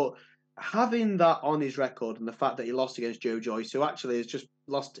fight, but. Having that on his record and the fact that he lost against Joe Joyce, who actually has just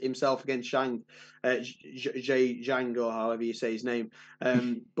lost himself against Zhang, or however you say his name,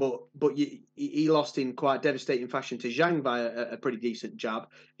 but he lost in quite devastating fashion to Zhang via a pretty decent jab.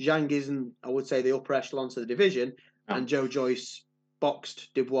 Zhang isn't, I would say, the upper echelons of the division, and Joe Joyce boxed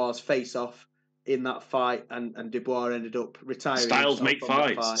Dubois' face off in that fight, and Dubois ended up retiring. Styles make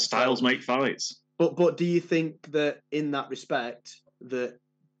fights. Styles make fights. But do you think that in that respect that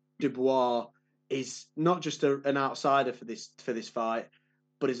Dubois is not just an outsider for this fight,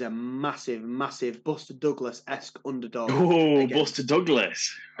 but is a massive Buster Douglas-esque underdog? Oh, Buster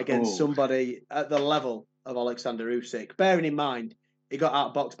Douglas against somebody at the level of Alexander Usyk. Bearing in mind, he got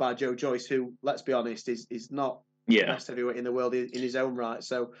outboxed by Joe Joyce, who, let's be honest, is not the best heavyweight in the world in his own right.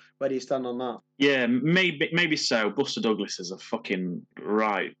 So where do you stand on that? Yeah, maybe so. Buster Douglas is a fucking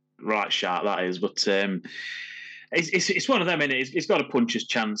right shark, that is, but. It's one of them, innit? He's got a puncher's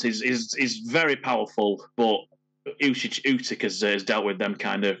chance. He's very powerful, but Usyk has dealt with them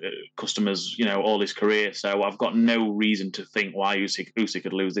kind of customers, all his career. So I've got no reason to think why Usyk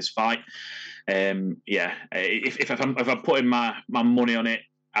could lose this fight. If I'm putting my money on it,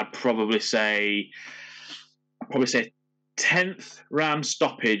 I'd probably say 10th round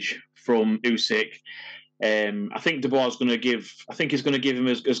stoppage from Usyk. I think Dubois is going to give. I think he's going to give him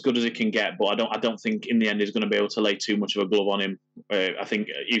as good as he can get, but I don't think in the end he's going to be able to lay too much of a glove on him. I think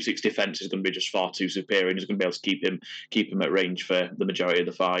Usyk's defense is going to be just far too superior, and he's going to be able to keep him at range for the majority of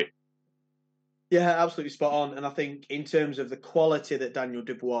the fight. Yeah, absolutely spot on. And I think in terms of the quality that Daniel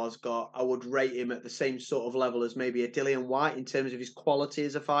Dubois has got, I would rate him at the same sort of level as maybe a Dillian Whyte in terms of his quality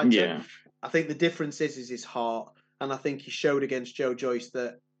as a fighter. Yeah. I think the difference is his heart, and I think he showed against Joe Joyce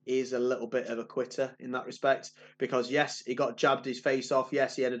that is a little bit of a quitter in that respect, because yes, he got jabbed his face off,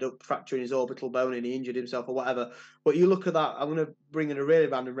 yes, he ended up fracturing his orbital bone and he injured himself or whatever, but you look at that. I'm going to bring in a really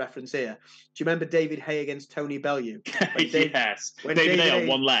random reference here. Do you remember David Haye against Tony Bellew? Yes, David Haye on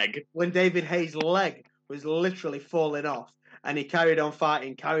one leg. When David Haye's leg was literally falling off, and he carried on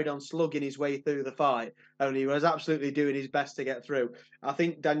fighting, carried on slugging his way through the fight, and he was absolutely doing his best to get through. I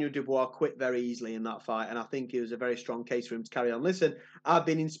think Daniel Dubois quit very easily in that fight, and I think it was a very strong case for him to carry on. Listen, I've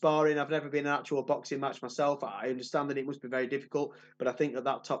been in sparring. I've never been in an actual boxing match myself. I understand that it must be very difficult, but I think at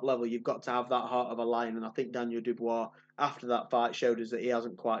that top level, you've got to have that heart of a lion, and I think Daniel Dubois, after that fight, showed us that he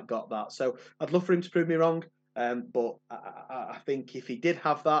hasn't quite got that. So I'd love for him to prove me wrong, but I think if he did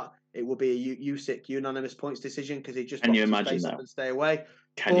have that, it would be a Usyk unanimous points decision, because he just Can you boxed his imagine face that? up and stay away.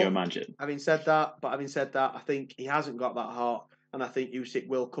 Can you imagine? Having said that, I think he hasn't got that heart, and I think Usyk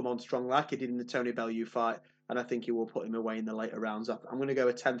will come on strong like he did in the Tony Bellew fight, and I think he will put him away in the later rounds. I'm going to go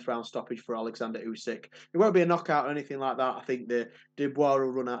a 10th round stoppage for Alexander Usyk. It won't be a knockout or anything like that. I think the Dubois will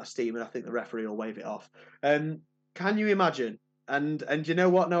run out of steam, and I think the referee will wave it off. Can you imagine And you know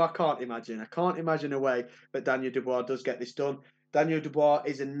what? No, I can't imagine. I can't imagine a way that Daniel Dubois does get this done. Daniel Dubois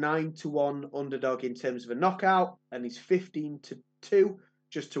is a 9-1 underdog in terms of a knockout, and he's 15-2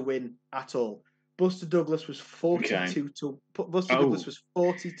 just to win at all. Buster Douglas was 42 to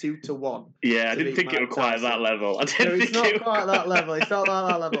 1. Yeah, I didn't think it was quite at that level. It's not quite that level. It's not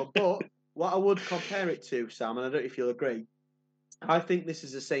that level. But what I would compare it to, Sam, and I don't know if you'll agree, I think this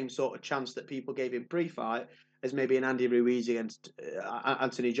is the same sort of chance that people gave him pre-fight as maybe an Andy Ruiz against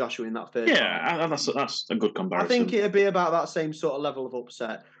Anthony Joshua in that first fight. Yeah, that's a good comparison. I think it'd be about that same sort of level of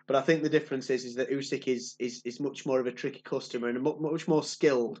upset. But I think the difference is that Usyk is much more of a tricky customer and much more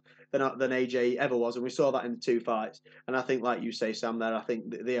skilled than AJ ever was. And we saw that in the two fights. And I think, like you say, Sam, there, I think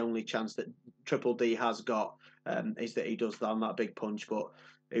the only chance that Triple D has got is that he does land that big punch. But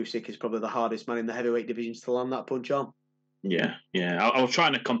Usyk is probably the hardest man in the heavyweight divisions to land that punch on. Yeah. I was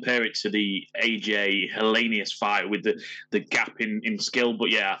trying to compare it to the AJ Hellenius fight with the gap in skill,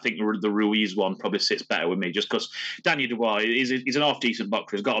 but yeah, I think the Ruiz one probably sits better with me just because Daniel Dubois he's an half decent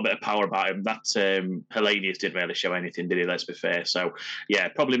boxer. He's got a bit of power about him. That Hellenius didn't really show anything, did he? Let's be fair. So yeah,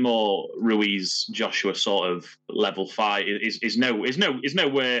 probably more Ruiz Joshua sort of level fight is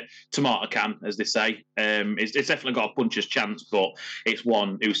nowhere tomato can, as they say. It's definitely got a puncher's chance, but it's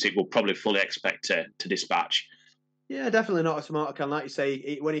one Usyk will probably fully expect to dispatch. Yeah, definitely not a tomato can. Like you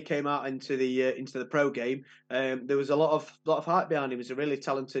say, when he came out into the pro game, there was a lot of hype behind him. He's a really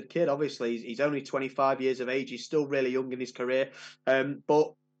talented kid. Obviously, he's only 25 years of age. He's still really young in his career,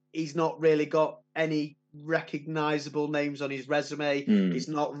 but he's not really got any recognisable names on his resume. He's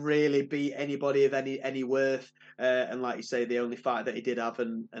not really beat anybody of any worth. And like you say, the only fight that he did have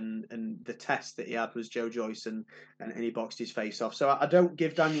and the test that he had was Joe Joyce, and he boxed his face off. So I don't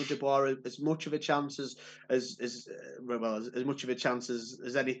give Daniel Dubois as much of a chance as much of a chance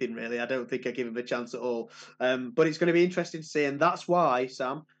as anything really. I don't think I give him a chance at all. But it's going to be interesting to see, and that's why,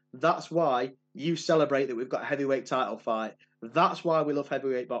 Sam, that's why you celebrate that we've got a heavyweight title fight. That's why we love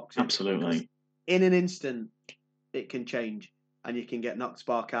heavyweight boxing. Absolutely. In an instant, it can change, and you can get knocked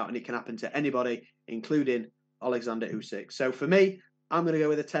spark out, and it can happen to anybody, including Alexander Usyk. So for me, I'm going to go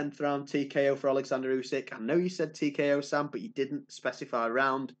with a 10th round TKO for Alexander Usyk. I know you said TKO, Sam, but you didn't specify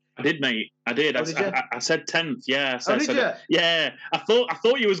round. I did, mate. I did. I said 10th. Yeah. Did you? Yeah. I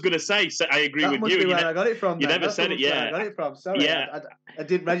thought you was going to say. So I agree that with must you. Be where I got it from. You then. never That's said it. Yeah. I got it from. Sorry. Yeah. I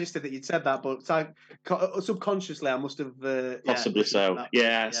didn't register that you'd said that, but subconsciously I must have. Possibly so.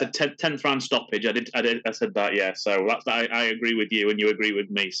 Yeah. I said 10th round stoppage. I did. I said that. Yeah. So I agree with you, and you agree with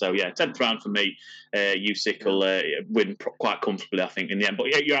me. So yeah, 10th round for me. Usyk will win quite comfortably, I think, in the end.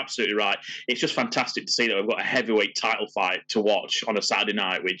 But yeah, you're absolutely right. It's just fantastic to see that we've got a heavyweight title fight to watch on a Saturday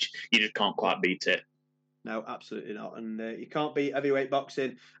night, which you just can't quite beat it. No, absolutely not. And you can't beat heavyweight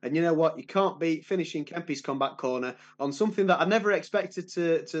boxing. And you know what? You can't beat finishing Kempy's comeback corner on something that I never expected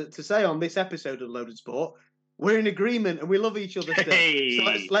to say on this episode of Loaded Sport. We're in agreement and we love each other still. Hey.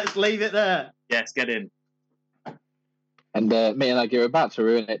 So let's leave it there. Yes, get in. And me and Aggie are about to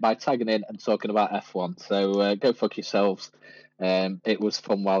ruin it by tagging in and talking about F1. So go fuck yourselves. It was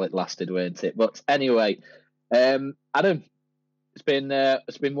fun while it lasted, weren't it? But anyway, Adam, it's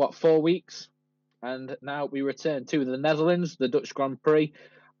been what, 4 weeks? And now we return to the Netherlands, the Dutch Grand Prix.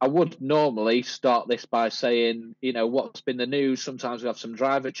 I would normally start this by saying, what's been the news. Sometimes we have some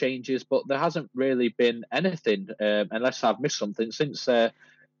driver changes, but there hasn't really been anything, unless I've missed something, since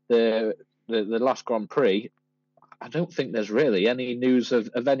the last Grand Prix. I don't think there's really any news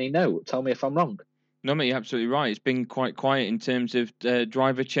of any note. Tell me if I'm wrong. No, mate, you're absolutely right. It's been quite quiet in terms of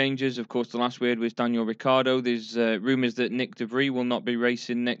driver changes. Of course, the last word was Daniel Ricciardo. There's rumours that Nick De Vries will not be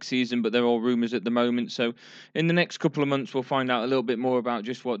racing next season, but they're all rumours at the moment. So in the next couple of months, we'll find out a little bit more about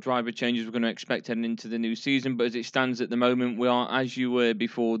just what driver changes we're going to expect heading into the new season. But as it stands at the moment, we are as you were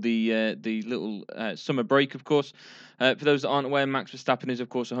before the little summer break, of course. For those that aren't aware, Max Verstappen is, of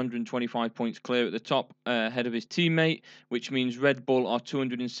course, 125 points clear at the top, ahead of his teammate, which means Red Bull are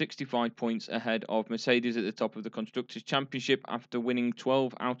 265 points ahead of Mercedes at the top of the Constructors' Championship after winning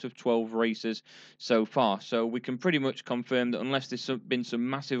 12 out of 12 races so far. So we can pretty much confirm that unless there's been some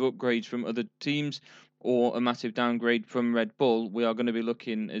massive upgrades from other teams or a massive downgrade from Red Bull, we are going to be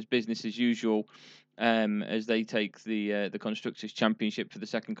looking as business as usual as they take the Constructors' Championship for the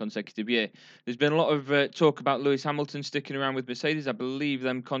second consecutive year. There's been a lot of talk about Lewis Hamilton sticking around with Mercedes. I believe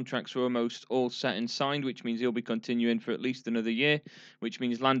them contracts were almost all set and signed, which means he'll be continuing for at least another year, which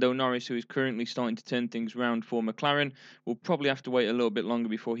means Lando Norris, who is currently starting to turn things around for McLaren, will probably have to wait a little bit longer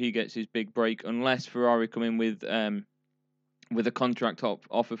before he gets his big break, unless Ferrari come in with a contract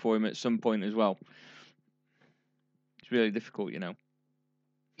offer for him at some point as well. It's really difficult,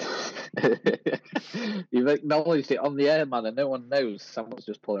 You've acknowledged it on the air, man, and no one knows. Someone's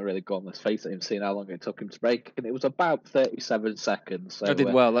just pulling a really gormless face at him, seeing how long it took him to break, and it was about 37 seconds. So I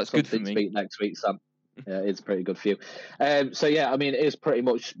did well. That's good for something to me. beat next week, Sam. Yeah, it's pretty good for you. So yeah, I mean, it is pretty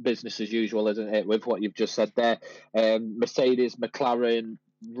much business as usual, isn't it? With what you've just said there, Mercedes, McLaren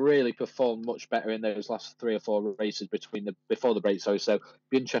really performed much better in those last 3 or 4 races before the break. So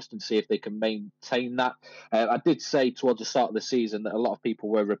be interesting to see if they can maintain that. I did say towards the start of the season that a lot of people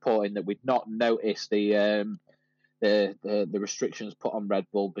were reporting that we'd not noticed the restrictions put on Red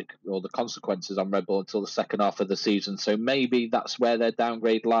Bull or the consequences on Red Bull until the second half of the season. So maybe that's where their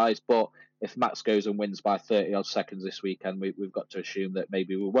downgrade lies. But if Max goes and wins by 30 odd seconds this weekend, we've got to assume that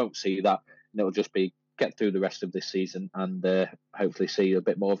maybe we won't see that, and it'll just be get through the rest of this season and hopefully see a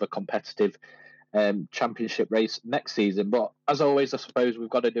bit more of a competitive championship race next season. But as always, I suppose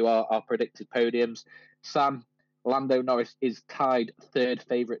we've got to do our predicted podiums. Sam, Lando Norris is tied 3rd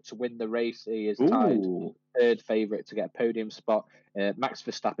favourite to win the race. He is tied 3rd favourite to get a podium spot. Max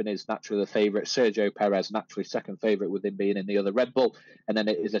Verstappen is naturally the favourite. Sergio Perez naturally 2nd favourite, with him being in the other Red Bull. And then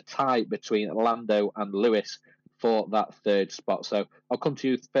it is a tie between Lando and Lewis for that 3rd spot. So I'll come to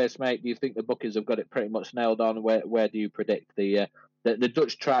you first, mate. Do you think the bookies have got it pretty much nailed on? Where do you predict the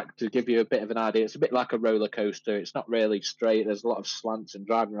Dutch track, to give you a bit of an idea? It's a bit like a roller coaster. It's not really straight. There's a lot of slants and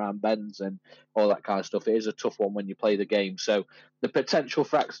driving around bends and all that kind of stuff. It is a tough one when you play the game. So the potential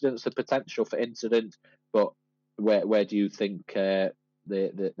for accidents, the potential for incident, but where do you think the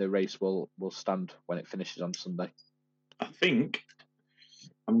race will stand when it finishes on Sunday? I think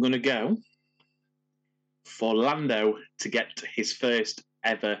I'm going to go for Lando to get his first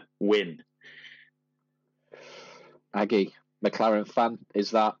ever win. Aggie, McLaren fan,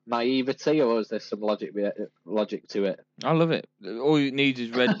 is that naivety or is there some logic to it? I love it. All you need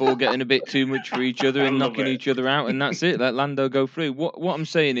is Red Bull getting a bit too much for each other and knocking each other out, and that's it. Let Lando go through. What I'm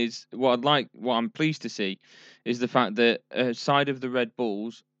saying is, what I'm pleased to see, is the fact that side of the Red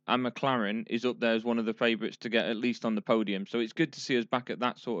Bulls and McLaren is up there as one of the favourites to get at least on the podium. So it's good to see us back at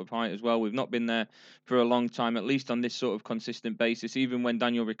that sort of height as well. We've not been there for a long time, at least on this sort of consistent basis, even when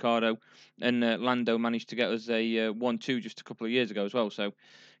Daniel Ricciardo and Lando managed to get us a 1-2 just a couple of years ago as well. So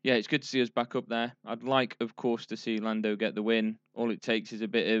yeah, it's good to see us back up there. I'd like, of course, to see Lando get the win. All it takes is a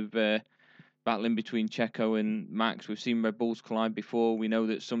bit of battling between Checo and Max. We've seen Red Bulls collide before. We know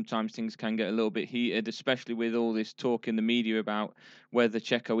that sometimes things can get a little bit heated, especially with all this talk in the media about whether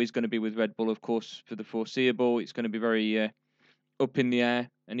Checo is going to be with Red Bull, of course, for the foreseeable. It's going to be very up in the air,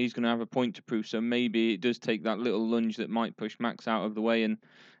 and he's going to have a point to prove. So maybe it does take that little lunge that might push Max out of the way and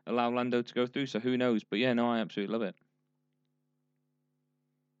allow Lando to go through. So who knows? But yeah, no, I absolutely love it.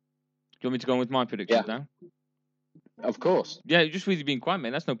 Do you want me to go on with my predictions now? Of course. Yeah, just with you being quiet, mate.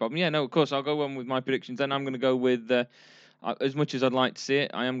 That's no problem. Yeah, no, of course. I'll go on with my predictions. Then I'm going to go with, as much as I'd like to see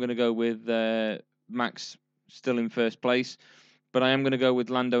it, I am going to go with Max still in first place. But I am going to go with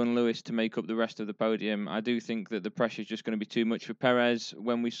Lando and Lewis to make up the rest of the podium. I do think that the pressure is just going to be too much for Perez.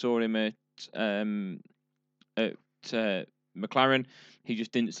 When we saw him at McLaren, he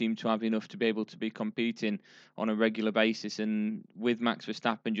just didn't seem to have enough to be able to be competing on a regular basis. And with Max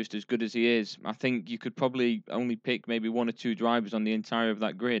Verstappen just as good as he is, I think you could probably only pick maybe 1 or 2 drivers on the entire of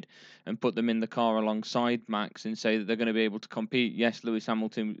that grid and put them in the car alongside Max and say that they're going to be able to compete. Yes, Lewis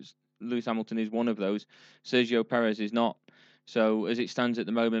Hamilton is one of those. Sergio Perez is not. So as it stands at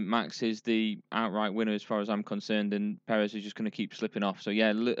the moment, Max is the outright winner as far as I'm concerned, and Perez is just going to keep slipping off. So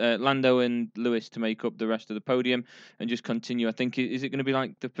yeah, Lando and Lewis to make up the rest of the podium and just continue. I think, is it going to be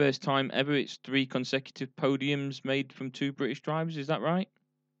like the first time ever it's 3 consecutive podiums made from 2 British drivers? Is that right?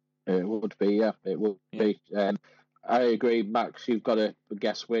 It would be, yeah. It would be. I agree, Max. You've got to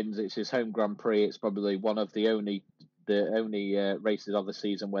guess wins. It's his home Grand Prix. It's probably one of the only races of the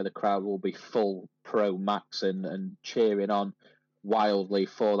season where the crowd will be full pro Max and cheering on wildly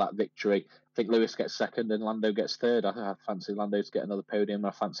for that victory. I think Lewis gets second and Lando gets third. I fancy Lando to get another podium.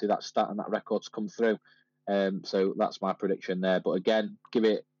 I fancy that stat and that record to come through. So that's my prediction there. But again, give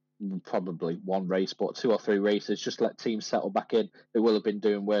it probably 1 race, but 2 or 3 races. Just let teams settle back in. They will have been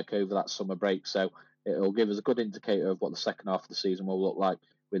doing work over that summer break, so it'll give us a good indicator of what the second half of the season will look like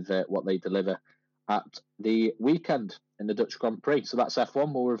with what they deliver at the weekend in the Dutch Grand Prix. So that's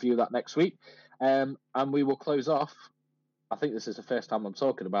F1. We'll review that next week. And we will close off. I think this is the first time I'm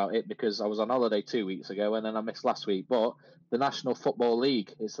talking about it because I was on holiday 2 weeks ago and then I missed last week. But the National Football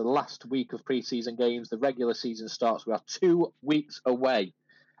League, it's the last week of pre-season games. The regular season starts. We are 2 weeks away.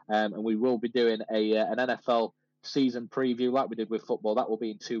 And we will be doing an NFL season preview like we did with football. That will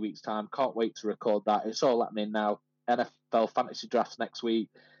be in 2 weeks' time. Can't wait to record that. It's all happening now. NFL fantasy drafts next week.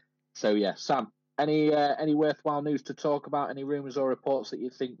 So, yeah, Sam, Any worthwhile news to talk about? Any rumours or reports that you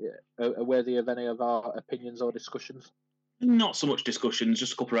think are worthy of any of our opinions or discussions? Not so much discussions,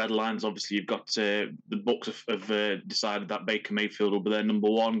 just a couple of headlines. Obviously, you've got the books have decided that Baker Mayfield will be their number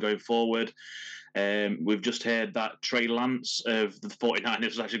one going forward. We've just heard that Trey Lance of the 49ers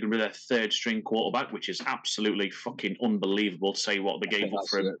is actually going to be their third string quarterback, which is absolutely fucking unbelievable to say what they gave up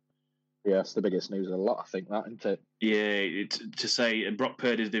for him. Yeah, it's the biggest news of the lot, I think, that, isn't it? Yeah, to say Brock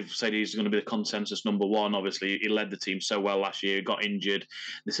Purdy, they've said he's going to be the consensus number one. Obviously, he led the team so well last year. Got injured.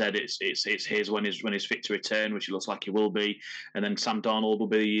 They said it's his when he's fit to return, which it looks like he will be. And then Sam Darnold will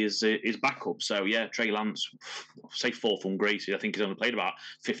be his backup. So yeah, Trey Lance, say fourth from Gracie. I think he's only played about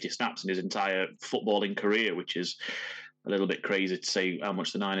 50 snaps in his entire footballing career, which is a little bit crazy to say how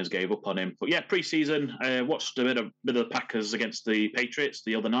much the Niners gave up on him. But yeah, pre-season, watched a bit of the Packers against the Patriots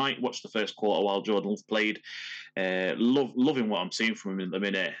the other night. Watched the first quarter while Jordan Love played. Loving what I'm seeing from him at the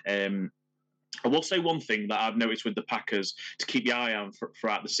minute. I will say one thing that I've noticed with the Packers to keep your eye on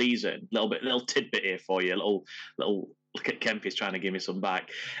throughout the season. Little tidbit here for you. Little look at Kempy's trying to give me some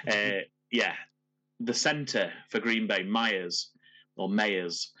back. Yeah, the centre for Green Bay, Myers.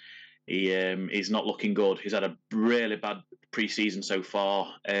 He's not looking good. He's had a really bad pre-season so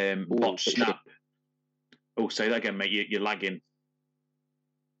far. Botched snap. Oh, say that again, mate. You're lagging.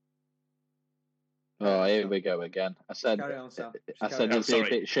 Oh, here we go again. I said, is he a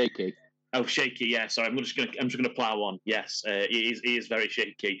bit shaky? Oh, shaky. Yeah, sorry. I'm just gonna plow on. Yes, he is very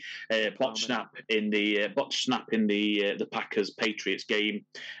shaky. Botched snap in the Packers Patriots game.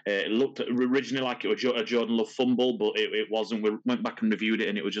 It looked originally like it was a Jordan Love fumble, but it wasn't. We went back and reviewed it,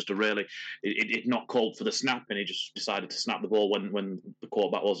 and it was just it not called for the snap, and he just decided to snap the ball when the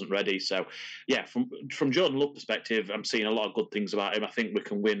quarterback wasn't ready. So, yeah, from Jordan Love perspective, I'm seeing a lot of good things about him. I think we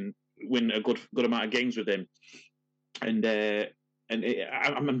can win a good amount of games with him, and.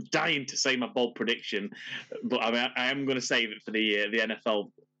 I'm dying to say my bold prediction, but I am going to save it for the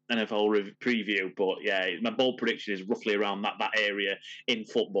NFL preview. But yeah, my bold prediction is roughly around that area in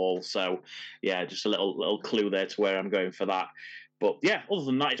football. So yeah, just a little clue there to where I'm going for that. But yeah, other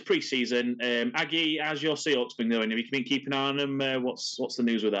than that, it's pre-season. Aggie, how's your Seahawks been going? Have you been keeping an eye on them? What's the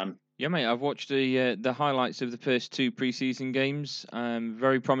news with them? Yeah, mate, I've watched the highlights of the first two preseason games.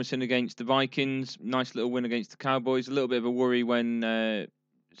 Very promising against the Vikings. Nice little win against the Cowboys. A little bit of a worry when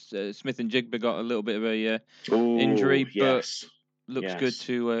Smith and Jigba got a little bit of a injury, yes. but looks good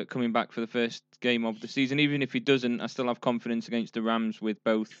to coming back for the first game of the season. Even if he doesn't, I still have confidence against the Rams with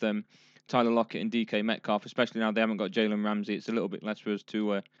both Tyler Lockett and DK Metcalf, especially now they haven't got Jalen Ramsey. It's a little bit less for us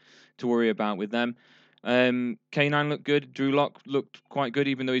to worry about with them. K9 looked good. Drew Lock looked quite good,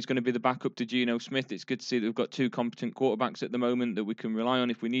 even though he's going to be the backup to Geno Smith. It's good to see that we've got two competent quarterbacks at the moment that we can rely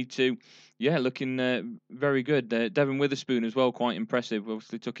on if we need to. Yeah, looking very good. Devin Witherspoon as well, quite impressive.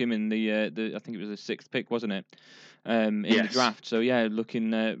 Obviously took him in the I think it was the 6th pick, wasn't it? In the draft. So yeah,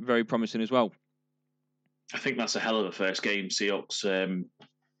 looking very promising as well. I think that's a hell of a first game, Seahawks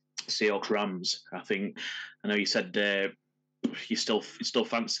Rams. I know you said. You still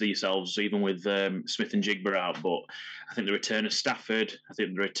fancy yourselves even with Smith and Jigba out, but I think the return of Stafford, I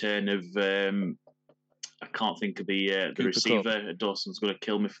think the return of I can't think of the receiver. Cup. Dawson's going to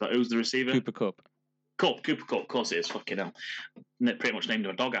kill me for that. Who's the receiver? Cooper Kupp. Cooper Kupp, of course it is. Fucking hell, pretty much named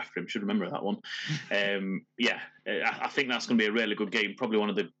a dog after him. Should remember that one. I think that's going to be a really good game. Probably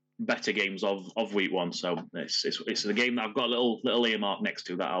one of the better games of week one. So it's the game that I've got a little earmark next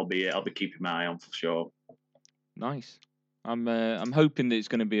to that I'll be keeping my eye on for sure. Nice. I'm hoping that it's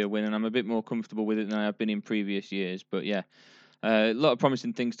going to be a win, and I'm a bit more comfortable with it than I've been in previous years. But yeah, a lot of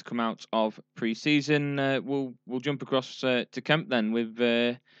promising things to come out of pre-season. We'll jump across to Kemp then with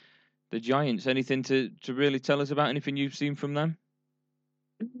the Giants. Anything to really tell us about anything you've seen from them?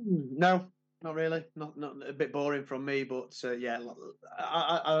 No, not really. Not a bit boring from me, but yeah,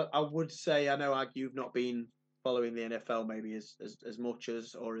 I would say I know you've not been following the NFL maybe as much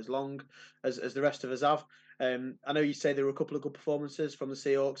as or as long as the rest of us have. I know you say there were a couple of good performances from the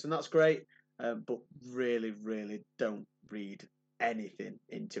Seahawks, and that's great, but really, really don't read anything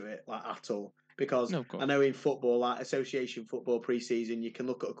into it at all. Because I know in football, like association football pre-season, you can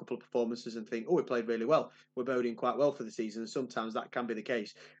look at a couple of performances and think, oh, we played really well. We're boding quite well for the season. And sometimes that can be the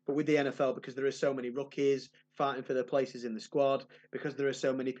case. But with the NFL, because there are so many rookies fighting for their places in the squad, because there are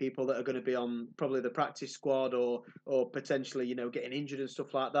so many people that are going to be on probably the practice squad or potentially, getting injured and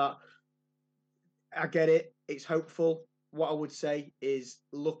stuff like that. I get it. It's hopeful. What I would say is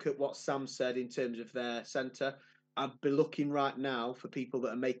look at what Sam said in terms of their centre. I'd be looking right now for people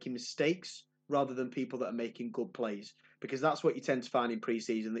that are making mistakes rather than people that are making good plays. Because that's what you tend to find in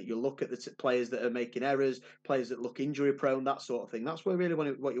pre-season, that you look at the players that are making errors, players that look injury-prone, that sort of thing. That's what you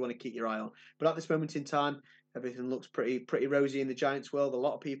want to keep your eye on. But at this moment in time, everything looks pretty rosy in the Giants world. A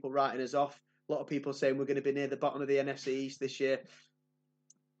lot of people writing us off. A lot of people saying we're going to be near the bottom of the NFC East this year.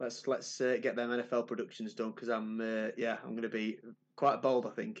 Let's get them NFL predictions done, because I'm going to be quite bold,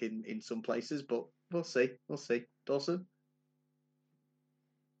 I think, in some places. But we'll see. Dawson?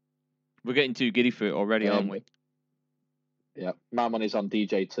 We're getting too giddy for it already, aren't we? Yeah, my money's on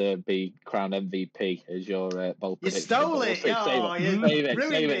DJ to be crowned MVP as your bold prediction. You stole it!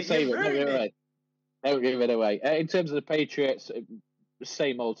 Save it. Don't give it away. In terms of the Patriots,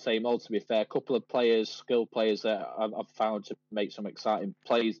 same old, to be fair. A couple of skilled players that I've found to make some exciting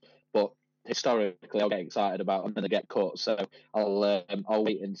plays, but historically I'll get excited about them and they get cut. So I'll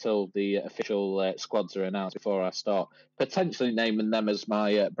wait until the official squads are announced before I start potentially naming them as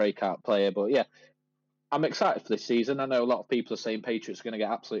my breakout player. But yeah, I'm excited for this season. I know a lot of people are saying Patriots are going to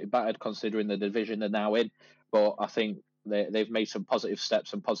get absolutely battered considering the division they're now in, but I think they've made some positive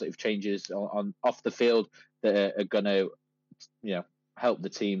steps and positive changes on off the field that are going to, help the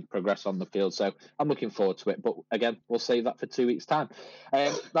team progress on the field. So I'm looking forward to it. But again, we'll save that for 2 weeks' time.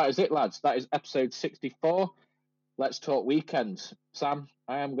 That is it, lads. That is episode 64. Let's talk weekends. Sam,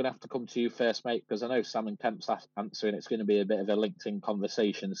 I am going to have to come to you first, mate, because I know Sam and Kemp's answering. It's going to be a bit of a LinkedIn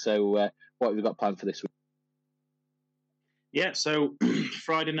conversation. So what have you got planned for this week? Yeah, so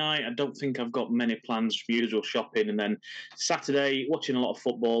Friday night, I don't think I've got many plans for usual shopping. And then Saturday, watching a lot of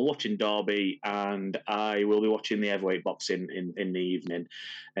football, watching Derby, and I will be watching the heavyweight boxing in the evening.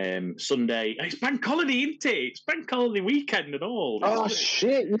 Sunday, it's bank holiday, isn't it? It's bank holiday weekend and all.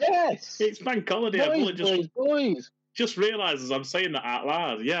 Shit, yes! It's bank holiday. Boys. Just realised as I'm saying that out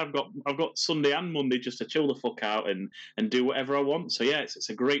loud. Yeah, I've got Sunday and Monday just to chill the fuck out and do whatever I want. So yeah, it's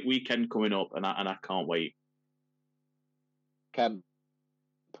a great weekend coming up, and I can't wait. Kemp,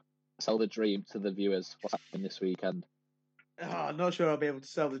 sell the dream to the viewers. What's happening this weekend? I'm not sure I'll be able to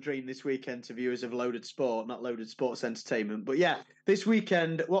sell the dream this weekend to viewers of Loaded Sport, not Loaded Sports Entertainment. But yeah, this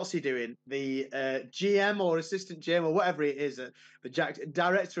weekend, what's he doing? The GM or assistant GM or whatever it is, the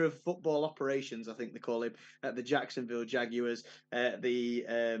director of football operations, I think they call him, at the Jacksonville Jaguars, the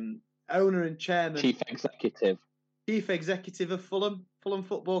owner and chairman, chief executive of Fulham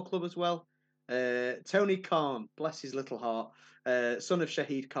Football Club as well. Tony Khan, bless his little heart, son of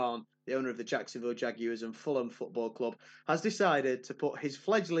Shahid Khan, the owner of the Jacksonville Jaguars and Fulham Football Club, has decided to put his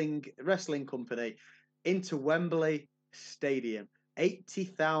fledgling wrestling company into Wembley Stadium.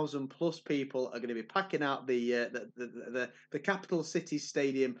 80,000 plus people are going to be packing out the capital city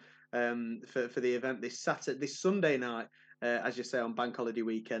stadium for the event this Sunday night, as you say, on Bank Holiday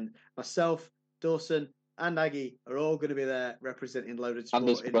weekend. Myself, Dawson, and Aggie are all going to be there representing Loaded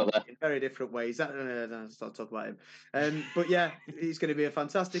Sport in very different ways. Let's not talk about him. But yeah, it's going to be a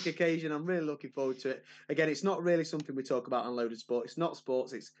fantastic occasion. I'm really looking forward to it. Again, it's not really something we talk about on Loaded Sport. It's not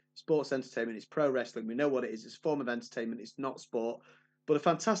sports. It's sports entertainment. It's pro wrestling. We know what it is. It's a form of entertainment. It's not sport. But a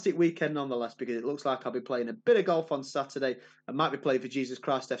fantastic weekend nonetheless, because it looks like I'll be playing a bit of golf on Saturday. I might be playing for Jesus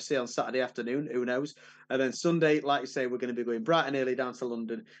Christ FC on Saturday afternoon. Who knows? And then Sunday, like you say, we're going to be going bright and early down to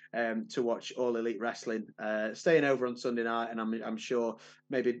London to watch All Elite Wrestling. Staying over on Sunday night, and I'm sure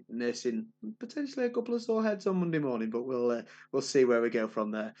maybe nursing potentially a couple of sore heads on Monday morning. But we'll see where we go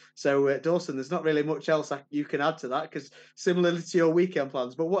from there. So Dawson, there's not really much else you can add to that, because similarly to your weekend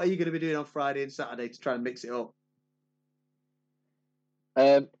plans. But what are you going to be doing on Friday and Saturday to try and mix it up?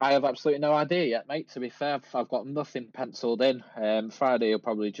 I have absolutely no idea yet, mate. To be fair, I've got nothing penciled in. Friday will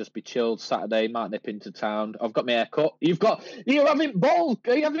probably just be chilled. Saturday might nip into town. I've got my hair cut. You haven't bowled.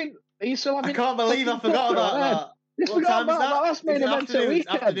 Are you still having? I can't believe I forgot about that. What time is that? That's main event of the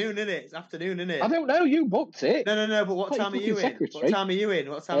weekend. It's afternoon, isn't it? I don't know. You booked it. No. But what time are you in? What time are you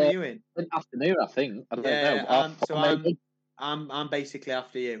in? Afternoon, I think. I don't know. I'm basically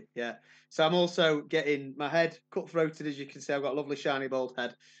after you. Yeah. So I'm also getting my head cut throated, as you can see. I've got a lovely shiny bald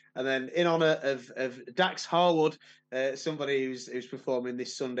head, and then in honour of Dax Harwood, somebody who's performing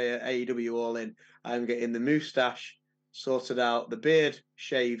this Sunday at AEW All In, I'm getting the moustache sorted out, the beard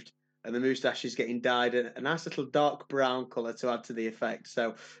shaved, and the moustache is getting dyed a nice little dark brown colour to add to the effect.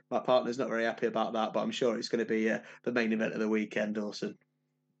 So my partner's not very happy about that, but I'm sure it's going to be the main event of the weekend, Dawson.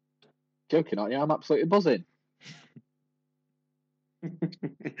 Joking, aren't you? I'm absolutely buzzing.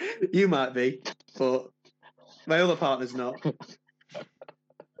 You might be, but my other partner's not.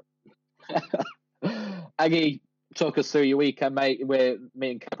 Aggie, talk us through your weekend, mate. Me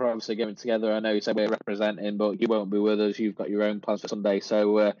and Cap are obviously going together. I know you said we're representing, but you won't be with us. You've got your own plans for Sunday.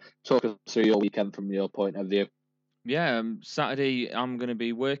 So talk us through your weekend from your point of view. Yeah, Saturday I'm going to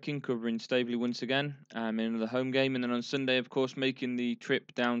be working, covering Staveley once again in another home game. And then on Sunday, of course, making the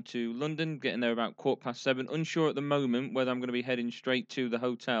trip down to London, getting there about 7:15. Unsure at the moment whether I'm going to be heading straight to the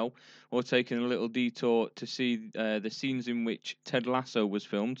hotel or taking a little detour to see the scenes in which Ted Lasso was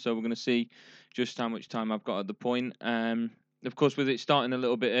filmed. So we're going to see just how much time I've got at the point. Of course, with it starting a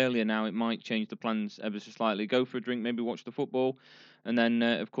little bit earlier now, it might change the plans ever so slightly. Go for a drink, maybe watch the football, and then,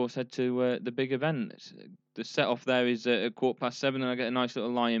 of course, head to the big event. The set off there is at 7:15, and I get a nice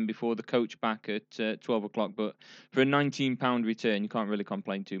little lie-in before the coach back at 12 o'clock. But for a £19 return, you can't really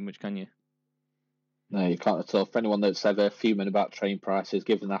complain too much, can you? No, you can't at all. For anyone that's ever fuming about train prices,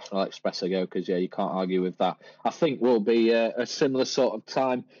 give the National Express a go, because you can't argue with that. I think we'll be a similar sort of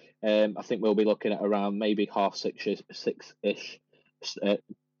time. I think we'll be looking at around maybe 6:30ish.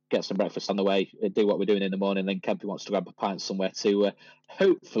 Get some breakfast on the way, do what we're doing in the morning, then Kempy wants to grab a pint somewhere to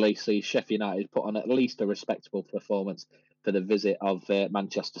hopefully see Sheffield United put on at least a respectable performance for the visit of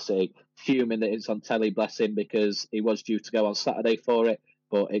Manchester City. Fuming that it's on telly, bless him, because he was due to go on Saturday for it,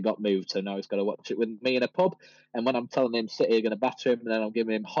 but it got moved, so now he's got to watch it with me in a pub. And when I'm telling him City are going to batter him, and then I'm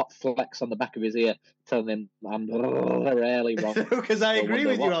giving him hot flex on the back of his ear, telling him I'm rarely wrong. Because I agree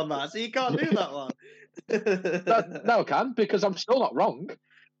with you on that, so you can't do that one. No, I can, because I'm still not wrong.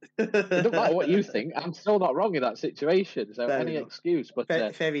 It doesn't matter what you think, I'm still not wrong in that situation. So any excuse, but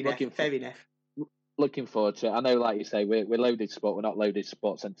fair enough. Looking forward to it. I know, like you say, we're loaded sport. We're not loaded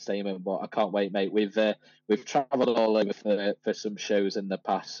sports entertainment, but I can't wait, mate. We've travelled all over for some shows in the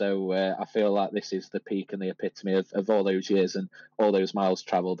past, so I feel like this is the peak and the epitome of all those years and all those miles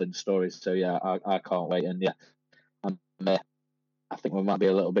travelled and stories. So yeah, I can't wait. And yeah, I think we might be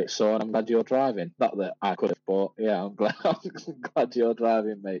a little bit sore, and I'm glad you're driving. Not that I could have, but yeah, I'm glad you're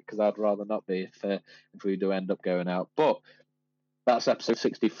driving, mate, because I'd rather not be if we do end up going out. But that's episode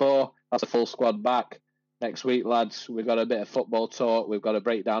 64. That's a full squad back. Next week, lads, we've got a bit of football talk. We've got to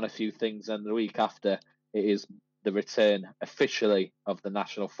break down a few things, and the week after, it is the return officially of the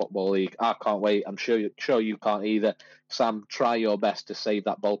National Football League. I can't wait. I'm sure you can't either. Sam, try your best to save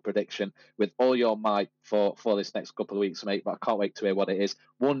that bold prediction with all your might for this next couple of weeks, mate. But I can't wait to hear what it is.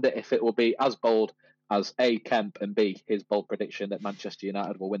 Wonder if it will be as bold as A, Kemp, and B, his bold prediction that Manchester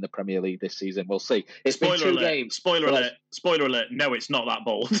United will win the Premier League this season. We'll see. It's been 2 games. Spoiler alert. No, it's not that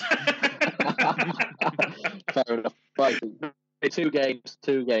bold. Fair enough. Right. 2 games.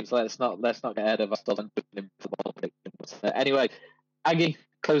 Let's not get ahead of ourselves and football predictions. Anyway, Aggie,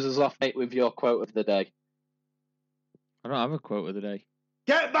 close us off, mate, with your quote of the day. I don't have a quote of the day.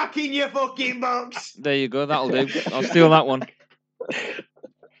 Get back in your fucking box. There you go. That'll do. I'll steal that one.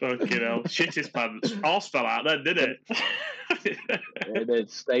 Fucking hell. Shit his pants. Arse fell out then, did it? It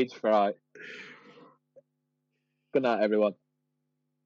did. Stage fright. Good night, everyone.